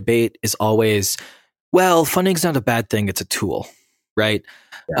funding debate is always, well, funding's not a bad thing, it's a tool, right?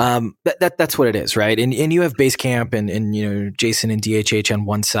 Yeah. That's what it is, right? And you have Basecamp and Jason and DHH on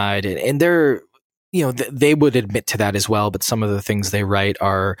one side, and they're, they would admit to that as well, but some of the things they write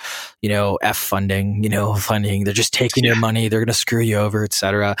are, F funding, funding. They're just taking your money. They're going to screw you over, et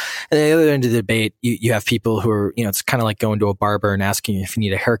cetera. And at the other end of the debate, you have people who are, it's kind of like going to a barber and asking if you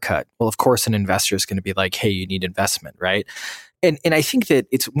need a haircut. Well, of course, an investor is going to be like, hey, you need investment, right? And I think that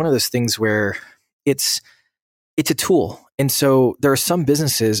it's one of those things where it's a tool. And so there are some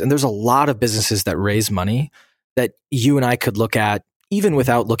businesses, and there's a lot of businesses that raise money that you and I could look at even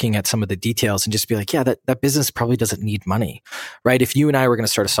without looking at some of the details and just be like, yeah, that business probably doesn't need money, right? If you and I were going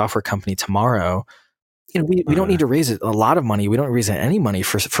to start a software company tomorrow, we don't need to raise a lot of money. We don't raise any money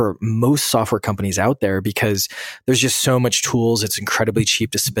for most software companies out there because there's just so much tools. It's incredibly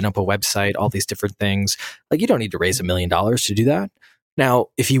cheap to spin up a website, all these different things. Like you don't need to raise $1 million to do that. Now,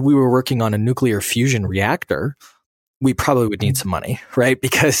 if we were working on a nuclear fusion reactor, we probably would need some money, right?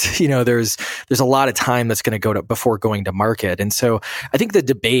 Because, there's a lot of time that's going to go to before going to market. And so I think the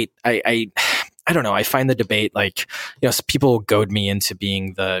debate, I don't know, I find the debate like, people goad me into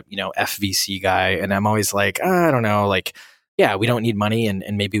being the, FVC guy. And I'm always like, I don't know, like, yeah, we don't need money and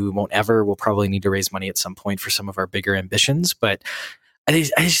maybe we won't ever. We'll probably need to raise money at some point for some of our bigger ambitions. But I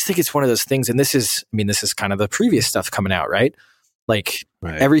just think it's one of those things. And this is kind of the previous stuff coming out, right? Like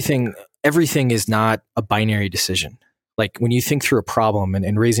everything is not a binary decision. Like when you think through a problem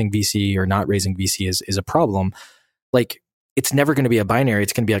and raising VC or not raising VC is a problem, like it's never going to be a binary.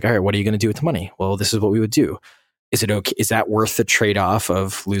 It's going to be like, all right, what are you going to do with the money? Well, this is what we would do. Is it okay? Is that worth the trade-off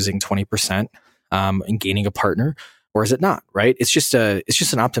of losing 20% and gaining a partner, or is it not? Right? It's just an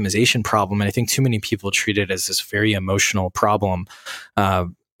optimization problem, and I think too many people treat it as this very emotional problem.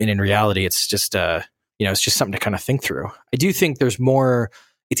 And in reality, it's just it's just something to kind of think through. I do think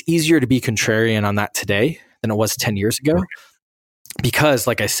it's easier to be contrarian on that today than it was 10 years ago. because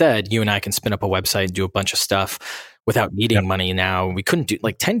like I said, you and I can spin up a website and do a bunch of stuff without needing money now. We couldn't do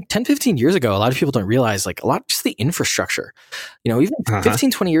like 10, 15 years ago. A lot of people don't realize like a lot, just the infrastructure, even 15,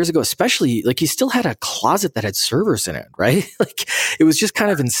 20 years ago, especially like you still had a closet that had servers in it, right? Like it was just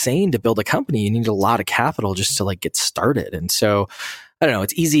kind of insane to build a company. You need a lot of capital just to like get started. And so I don't know,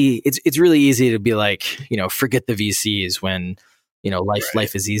 it's easy. It's really easy to be like, forget the VCs when,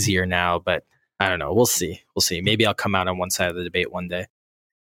 life is easier now, but I don't know. We'll see. Maybe I'll come out on one side of the debate one day.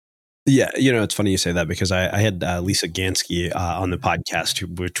 Yeah, it's funny you say that because I had Lisa Gansky on the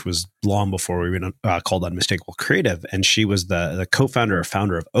podcast, which was long before we went called Unmistakable Creative, and she was the co-founder or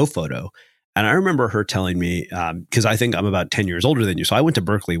founder of Ophoto. And I remember her telling me, because I think I'm about 10 years older than you, so I went to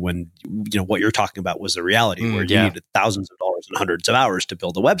Berkeley when what you're talking about was the reality, where you needed thousands of dollars and hundreds of hours to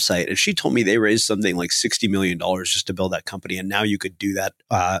build a website. And she told me they raised something like $60 million just to build that company, and now you could do that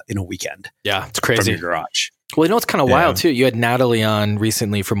in a weekend. Yeah, it's crazy. From your garage. Well, it's kind of wild too. You had Natalie on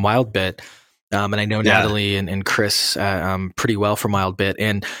recently from WildBit, and I know Natalie and Chris pretty well from WildBit,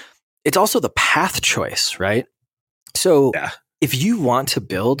 and it's also the path choice, right? So if you want to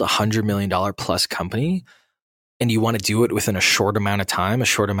build $100 million plus company, and you want to do it within a short amount of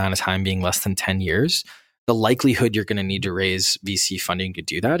time being less than 10 years, the likelihood you're going to need to raise VC funding to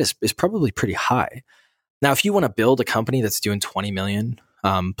do that is probably pretty high. Now, if you want to build a company that's doing 20 million.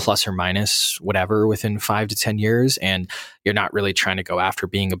 Plus or minus whatever within 5 to 10 years, and you're not really trying to go after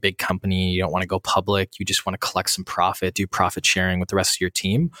being a big company, you don't want to go public, you just want to collect some profit, do profit sharing with the rest of your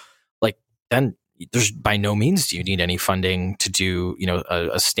team, like then there's by no means do you need any funding to do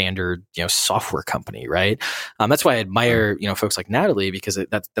a standard software company, right? That's why I admire folks like Natalie, because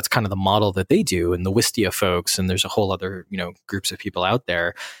that's kind of the model that they do, and the Wistia folks, and there's a whole other groups of people out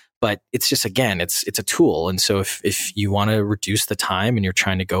there. But it's just, again, it's a tool. And so if you want to reduce the time and you're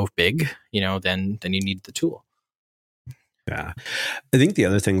trying to go big, then you need the tool. Yeah. I think the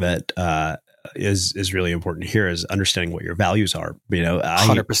other thing that is really important here is understanding what your values are.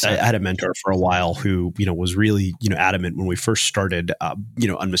 100%. I had a mentor for a while who, was really, adamant when we first started,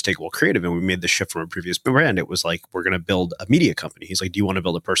 Unmistakable Creative, and we made the shift from a previous brand. It was like, we're going to build a media company. He's like, do you want to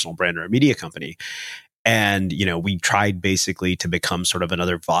build a personal brand or a media company? And, we tried basically to become sort of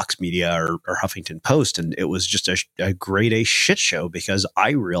another Vox Media or Huffington Post. And it was just a grade A shit show, because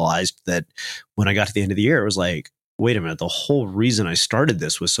I realized that when I got to the end of the year, it was like, wait a minute, the whole reason I started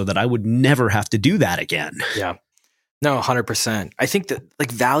this was so that I would never have to do that again. Yeah. No, 100%. I think that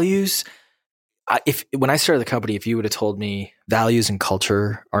like values, when I started the company, if you would have told me values and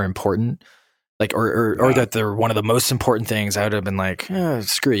culture are important, like, or that they're one of the most important things, I would have been like,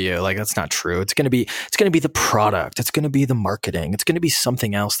 screw you. Like, that's not true. It's going to be the product. It's going to be the marketing. It's going to be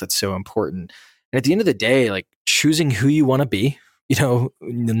something else that's so important. And at the end of the day, like choosing who you want to be, know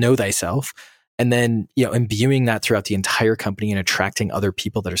thyself, and then, imbuing that throughout the entire company and attracting other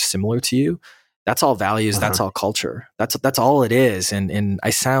people that are similar to you. That's all values. That's all culture. That's all it is. And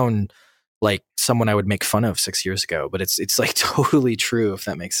I sound like someone I would make fun of 6 years ago, but it's like totally true, if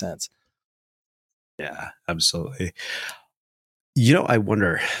that makes sense. Yeah, absolutely. I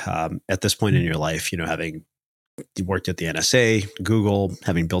wonder at this point in your life, having worked at the NSA, Google,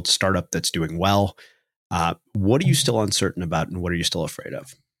 having built a startup that's doing well, what are you still uncertain about, and what are you still afraid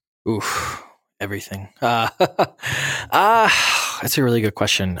of? Oof, everything. That's a really good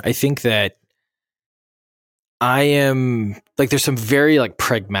question. I think that I am like, there's some very like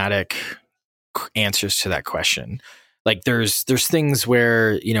pragmatic answers to that question. Like there's things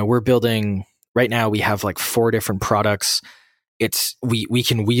where, we're building. Right now, we have like 4 different products. We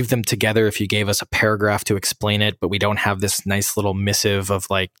can weave them together if you gave us a paragraph to explain it, but we don't have this nice little missive of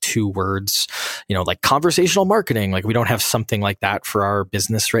like 2 words, like conversational marketing. Like we don't have something like that for our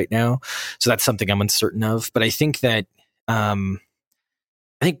business right now. So that's something I'm uncertain of. But I think that, I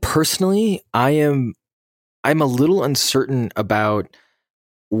think personally, I'm a little uncertain about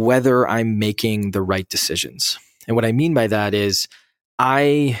whether I'm making the right decisions. And what I mean by that is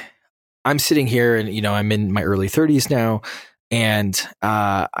I'm sitting here and, I'm in my early 30s now, and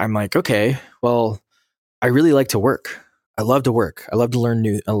I'm like, okay, well, I really like to work. I love to work. I love to learn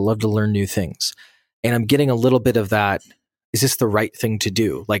new things. And I'm getting a little bit of that. Is this the right thing to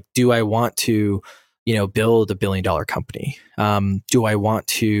do? Like, do I want to, build $1 billion company? Do I want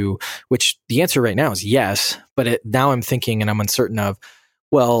to, which the answer right now is yes, but now I'm thinking and I'm uncertain of,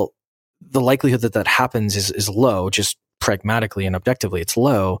 well, the likelihood that happens is low, just pragmatically and objectively, it's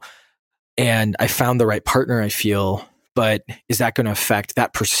low. And I found the right partner, I feel, but is that going to affect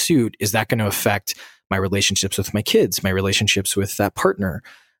that pursuit? Is that going to affect my relationships with my kids, my relationships with that partner?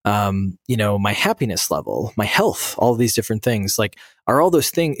 my happiness level, my health, all of these different things. Like, are all those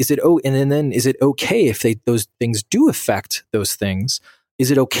things, is it okay if those things do affect those things?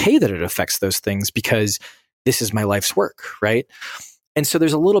 Is it okay that it affects those things because this is my life's work, right? And so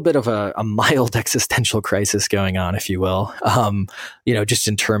there's a little bit of a mild existential crisis going on, if you will, just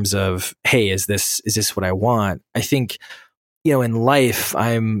in terms of, hey, is this what I want? I think, in life,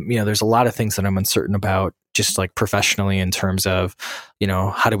 there's a lot of things that I'm uncertain about, just like professionally, in terms of,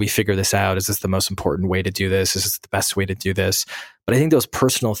 how do we figure this out? Is this the most important way to do this? Is this the best way to do this? But I think those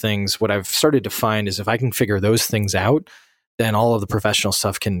personal things, what I've started to find is if I can figure those things out, then all of the professional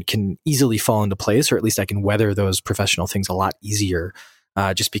stuff can easily fall into place, or at least I can weather those professional things a lot easier,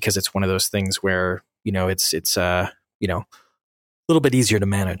 just because it's one of those things where, it's a little bit easier to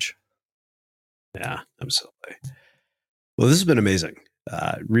manage. Yeah, absolutely. Well, this has been amazing.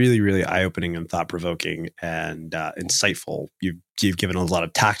 Really, really eye-opening and thought-provoking and insightful. You've given a lot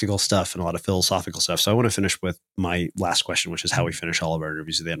of tactical stuff and a lot of philosophical stuff. So I want to finish with my last question, which is how we finish all of our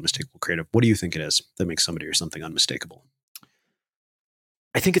interviews with the Unmistakable Creative. What do you think it is that makes somebody or something unmistakable?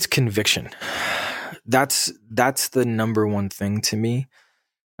 I think it's conviction. That's the number one thing to me.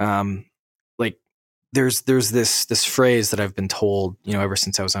 Like there's this phrase that I've been told, ever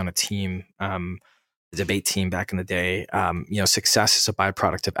since I was on a team, the debate team back in the day, success is a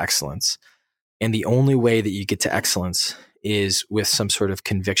byproduct of excellence. And the only way that you get to excellence is with some sort of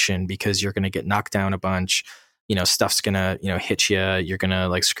conviction, because you're going to get knocked down a bunch. Stuff's going to, hit you. You're going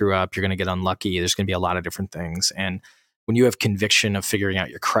to screw up. You're going to get unlucky. There's going to be a lot of different things. And when you have conviction of figuring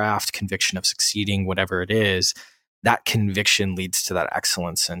out your craft, conviction of succeeding, whatever it is, that conviction leads to that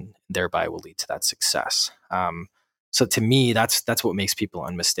excellence and thereby will lead to that success. So to me, that's what makes people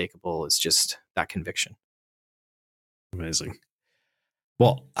unmistakable, is just that conviction. Amazing.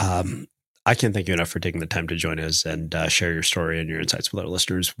 Well, I can't thank you enough for taking the time to join us and share your story and your insights with our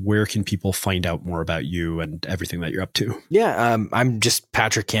listeners. Where can people find out more about you and everything that you're up to? Yeah, I'm just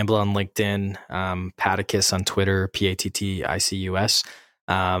Patrick Campbell on LinkedIn, Paticus on Twitter, PATTICUS.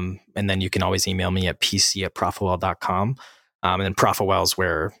 And then you can always email me at pc@profitwell.com. And then Profitwell is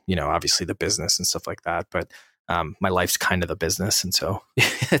where, obviously the business and stuff like that. But my life's kind of the business. And so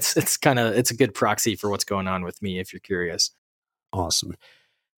it's a good proxy for what's going on with me, if you're curious. Awesome.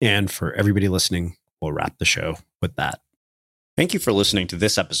 And for everybody listening, we'll wrap the show with that. Thank you for listening to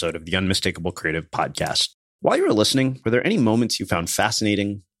this episode of the Unmistakable Creative Podcast. While you were listening, were there any moments you found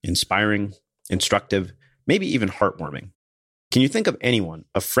fascinating, inspiring, instructive, maybe even heartwarming? Can you think of anyone,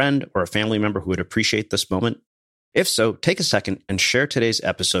 a friend or a family member who would appreciate this moment? If so, take a second and share today's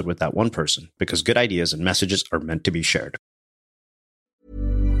episode with that one person, because good ideas and messages are meant to be shared.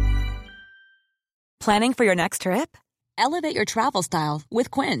 Planning for your next trip? Elevate your travel style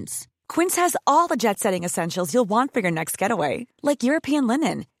with Quince. Quince has all the jet-setting essentials you'll want for your next getaway, like European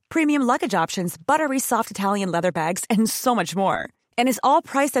linen, premium luggage options, buttery soft Italian leather bags, and so much more. And is all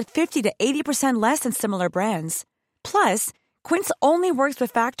priced at 50 to 80% less than similar brands. Plus, Quince only works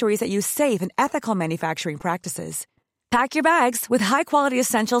with factories that use safe and ethical manufacturing practices. Pack your bags with high-quality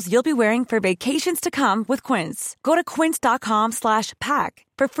essentials you'll be wearing for vacations to come with Quince. Go to quince.com/pack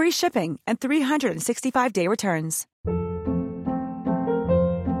for free shipping and 365-day returns.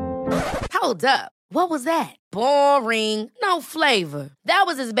 Hold up. What was that? Boring. No flavor. That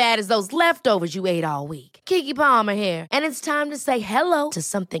was as bad as those leftovers you ate all week. Keke Palmer here. And it's time to say hello to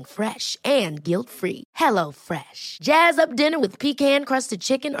something fresh and guilt-free. Hello Fresh. Jazz up dinner with pecan-crusted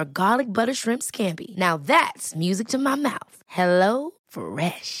chicken or garlic butter shrimp scampi. Now that's music to my mouth. Hello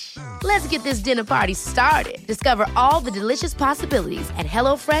Fresh. Let's get this dinner party started. Discover all the delicious possibilities at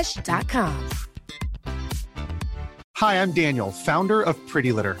HelloFresh.com. Hi, I'm Daniel, founder of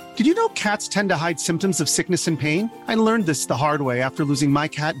Pretty Litter. Did you know cats tend to hide symptoms of sickness and pain? I learned this the hard way after losing my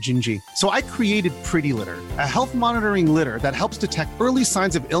cat, Gingy. So I created Pretty Litter, a health monitoring litter that helps detect early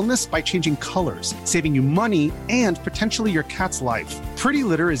signs of illness by changing colors, saving you money and potentially your cat's life. Pretty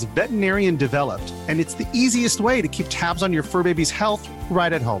Litter is veterinarian developed, and it's the easiest way to keep tabs on your fur baby's health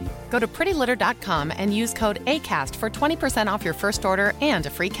right at home. Go to prettylitter.com and use code ACAST for 20% off your first order and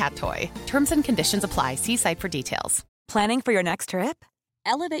a free cat toy. Terms and conditions apply. See site for details. Planning for your next trip?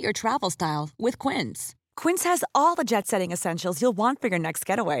 Elevate your travel style with Quince. Quince has all the jet-setting essentials you'll want for your next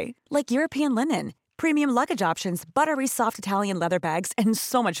getaway, like European linen, premium luggage options, buttery soft Italian leather bags, and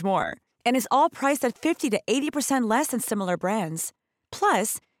so much more. And is all priced at 50 to 80% less than similar brands.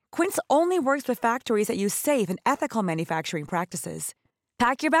 Plus, Quince only works with factories that use safe and ethical manufacturing practices.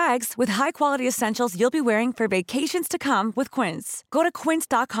 Pack your bags with high-quality essentials you'll be wearing for vacations to come with Quince. Go to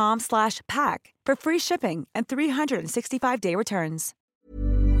quince.com/pack for free shipping and 365-day returns.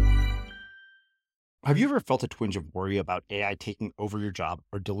 Have you ever felt a twinge of worry about AI taking over your job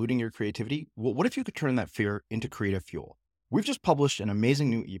or diluting your creativity? Well, what if you could turn that fear into creative fuel? We've just published an amazing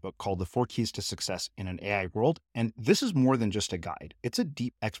new ebook called The 4 Keys to Success in an AI World, and this is more than just a guide. It's a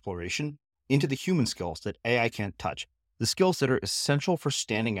deep exploration into the human skills that AI can't touch, the skills that are essential for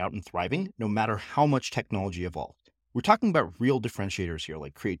standing out and thriving, no matter how much technology evolved. We're talking about real differentiators here,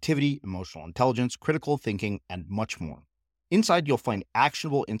 like creativity, emotional intelligence, critical thinking, and much more. Inside, you'll find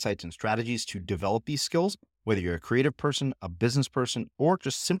actionable insights and strategies to develop these skills, whether you're a creative person, a business person, or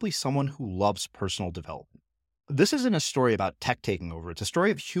just simply someone who loves personal development. This isn't a story about tech taking over. It's a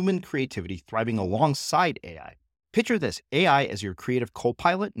story of human creativity thriving alongside AI. Picture this, AI as your creative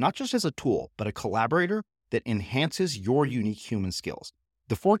co-pilot, not just as a tool, but a collaborator that enhances your unique human skills.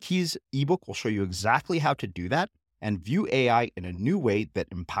 The 4 Keys ebook will show you exactly how to do that and view AI in a new way that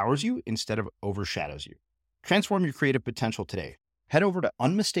empowers you instead of overshadows you. Transform your creative potential today. Head over to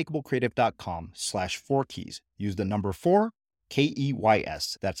unmistakablecreative.com/4keys. Use the number 4,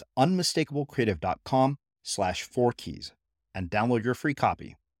 KEYS. That's unmistakablecreative.com/4keys and download your free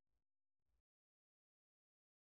copy.